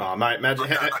player. Oh, mate, imagine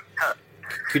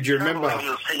Could you remember? He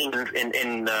was sitting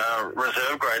in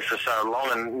reserve grade for so long,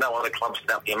 and no other club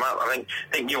snapped him up. I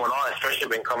think you and I especially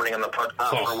have been commenting on the podcast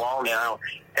for a while now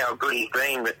how good he's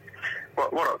been, but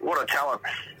what a talent.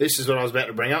 This is what I was about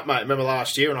to bring up, mate. Remember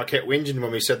last year when I kept whinging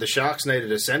when we said the Sharks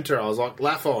needed a centre? I was like,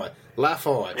 Laffey. Yeah,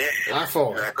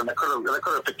 they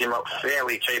could have picked him up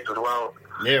fairly cheap as well.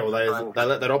 Yeah, well, they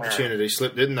let that opportunity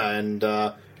slip, didn't they? And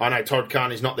I know Todd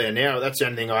Carney's not there now. That's the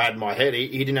only thing I had in my head. He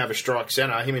didn't have a strike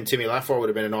centre. Him and Timmy Laffey would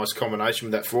have been a nice combination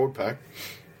with that forward pack.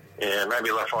 Yeah, maybe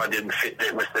Laffey didn't fit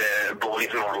there with their boys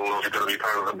model. He's got to be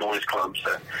part of the boys club.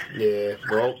 So. Yeah,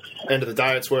 well, end of the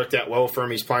day, it's worked out well for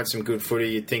him. He's playing some good footy.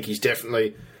 You'd think he's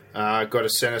definitely got a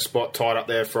centre spot tied up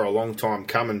there for a long time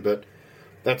coming. But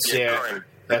that's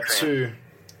two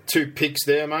picks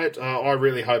there, mate. I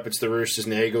really hope it's the Roosters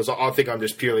and the Eagles. I think I'm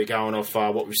just purely going off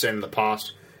what we've seen in the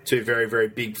past. Two very, very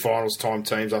big finals time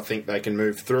teams. I think they can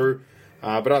move through.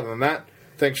 But other than that,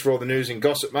 thanks for all the news and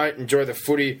gossip, mate. Enjoy the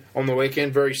footy on the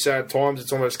weekend. Very sad times.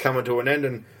 It's almost coming to an end,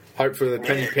 and hopefully the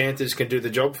Penny Panthers can do the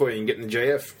job for you and get in the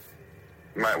GF.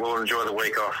 Mate, we'll enjoy the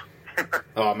week off.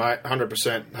 Oh, mate,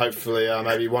 100%. Hopefully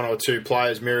maybe one or two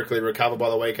players miraculously recover by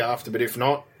the week after, but if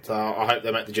not, I hope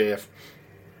they make the GF.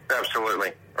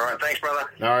 Absolutely. All right, thanks, brother.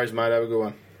 No worries, mate. Have a good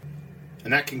one.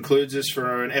 And that concludes us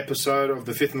for an episode of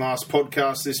the Fifth and Last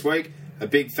podcast this week. A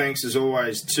big thanks, as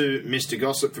always, to Mr.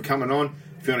 Gossip for coming on.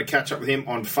 If you want to catch up with him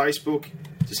on Facebook,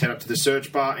 just head up to the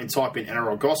search bar and type in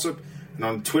NRL Gossip. And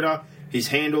on Twitter, his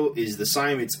handle is the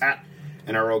same. It's at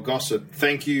NRL Gossip.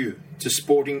 Thank you to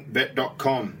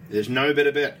SportingBet.com. There's no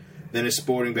better bet than a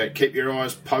sporting bet. Keep your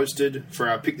eyes posted for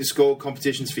our Pick the Score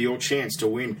competitions for your chance to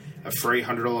win a free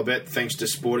 $100 bet thanks to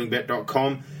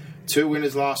SportingBet.com. 2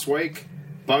 winners last week,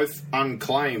 both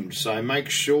unclaimed. So make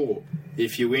sure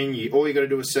if you win, all you got to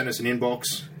do is send us an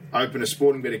inbox, open a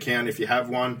Sporting Bet account if you have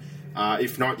one.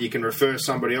 If not, you can refer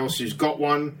somebody else who's got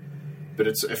one. But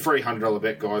it's a free $100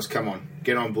 bet, guys. Come on,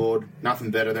 get on board.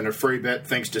 Nothing better than a free bet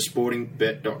thanks to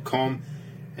SportingBet.com.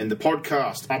 And the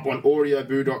podcast up on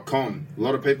AudioBoo.com. A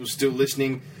lot of people still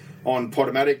listening on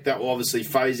Podomatic. That will obviously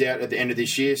phase out at the end of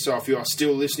this year. So if you are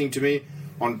still listening to me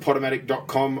on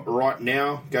Podomatic.com right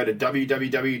now, go to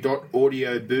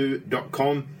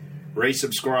www.audioboo.com,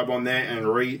 resubscribe on there, and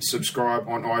resubscribe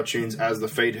on iTunes as the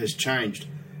feed has changed.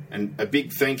 And a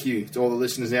big thank you to all the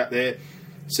listeners out there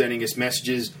sending us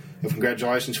messages of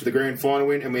congratulations for the grand final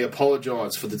win, and we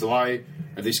apologise for the delay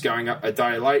of this going up a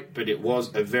day late, but it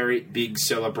was a very big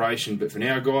celebration. But for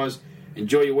now, guys,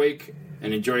 enjoy your week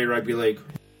and enjoy your rugby league.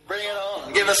 Bring it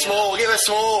on. Give us more.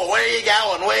 Where are you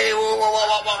going?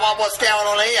 What's going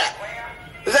on here?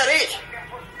 Is that it?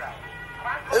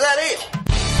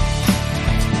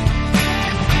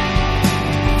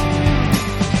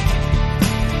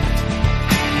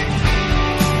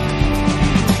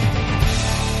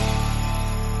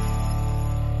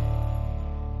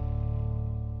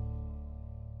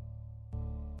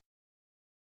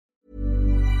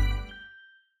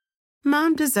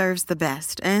 Mom deserves the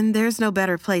best, and there's no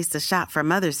better place to shop for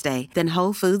Mother's Day than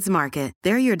Whole Foods Market.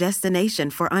 They're your destination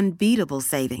for unbeatable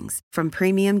savings, from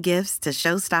premium gifts to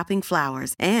show-stopping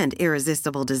flowers and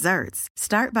irresistible desserts.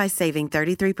 Start by saving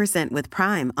 33% with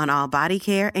Prime on all body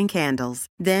care and candles.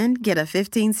 Then get a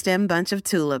 15-stem bunch of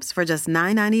tulips for just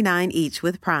 $9.99 each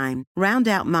with Prime. Round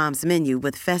out Mom's menu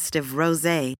with festive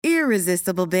rosé,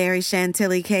 irresistible berry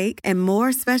chantilly cake, and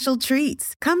more special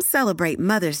treats. Come celebrate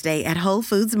Mother's Day at Whole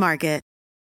Foods Market.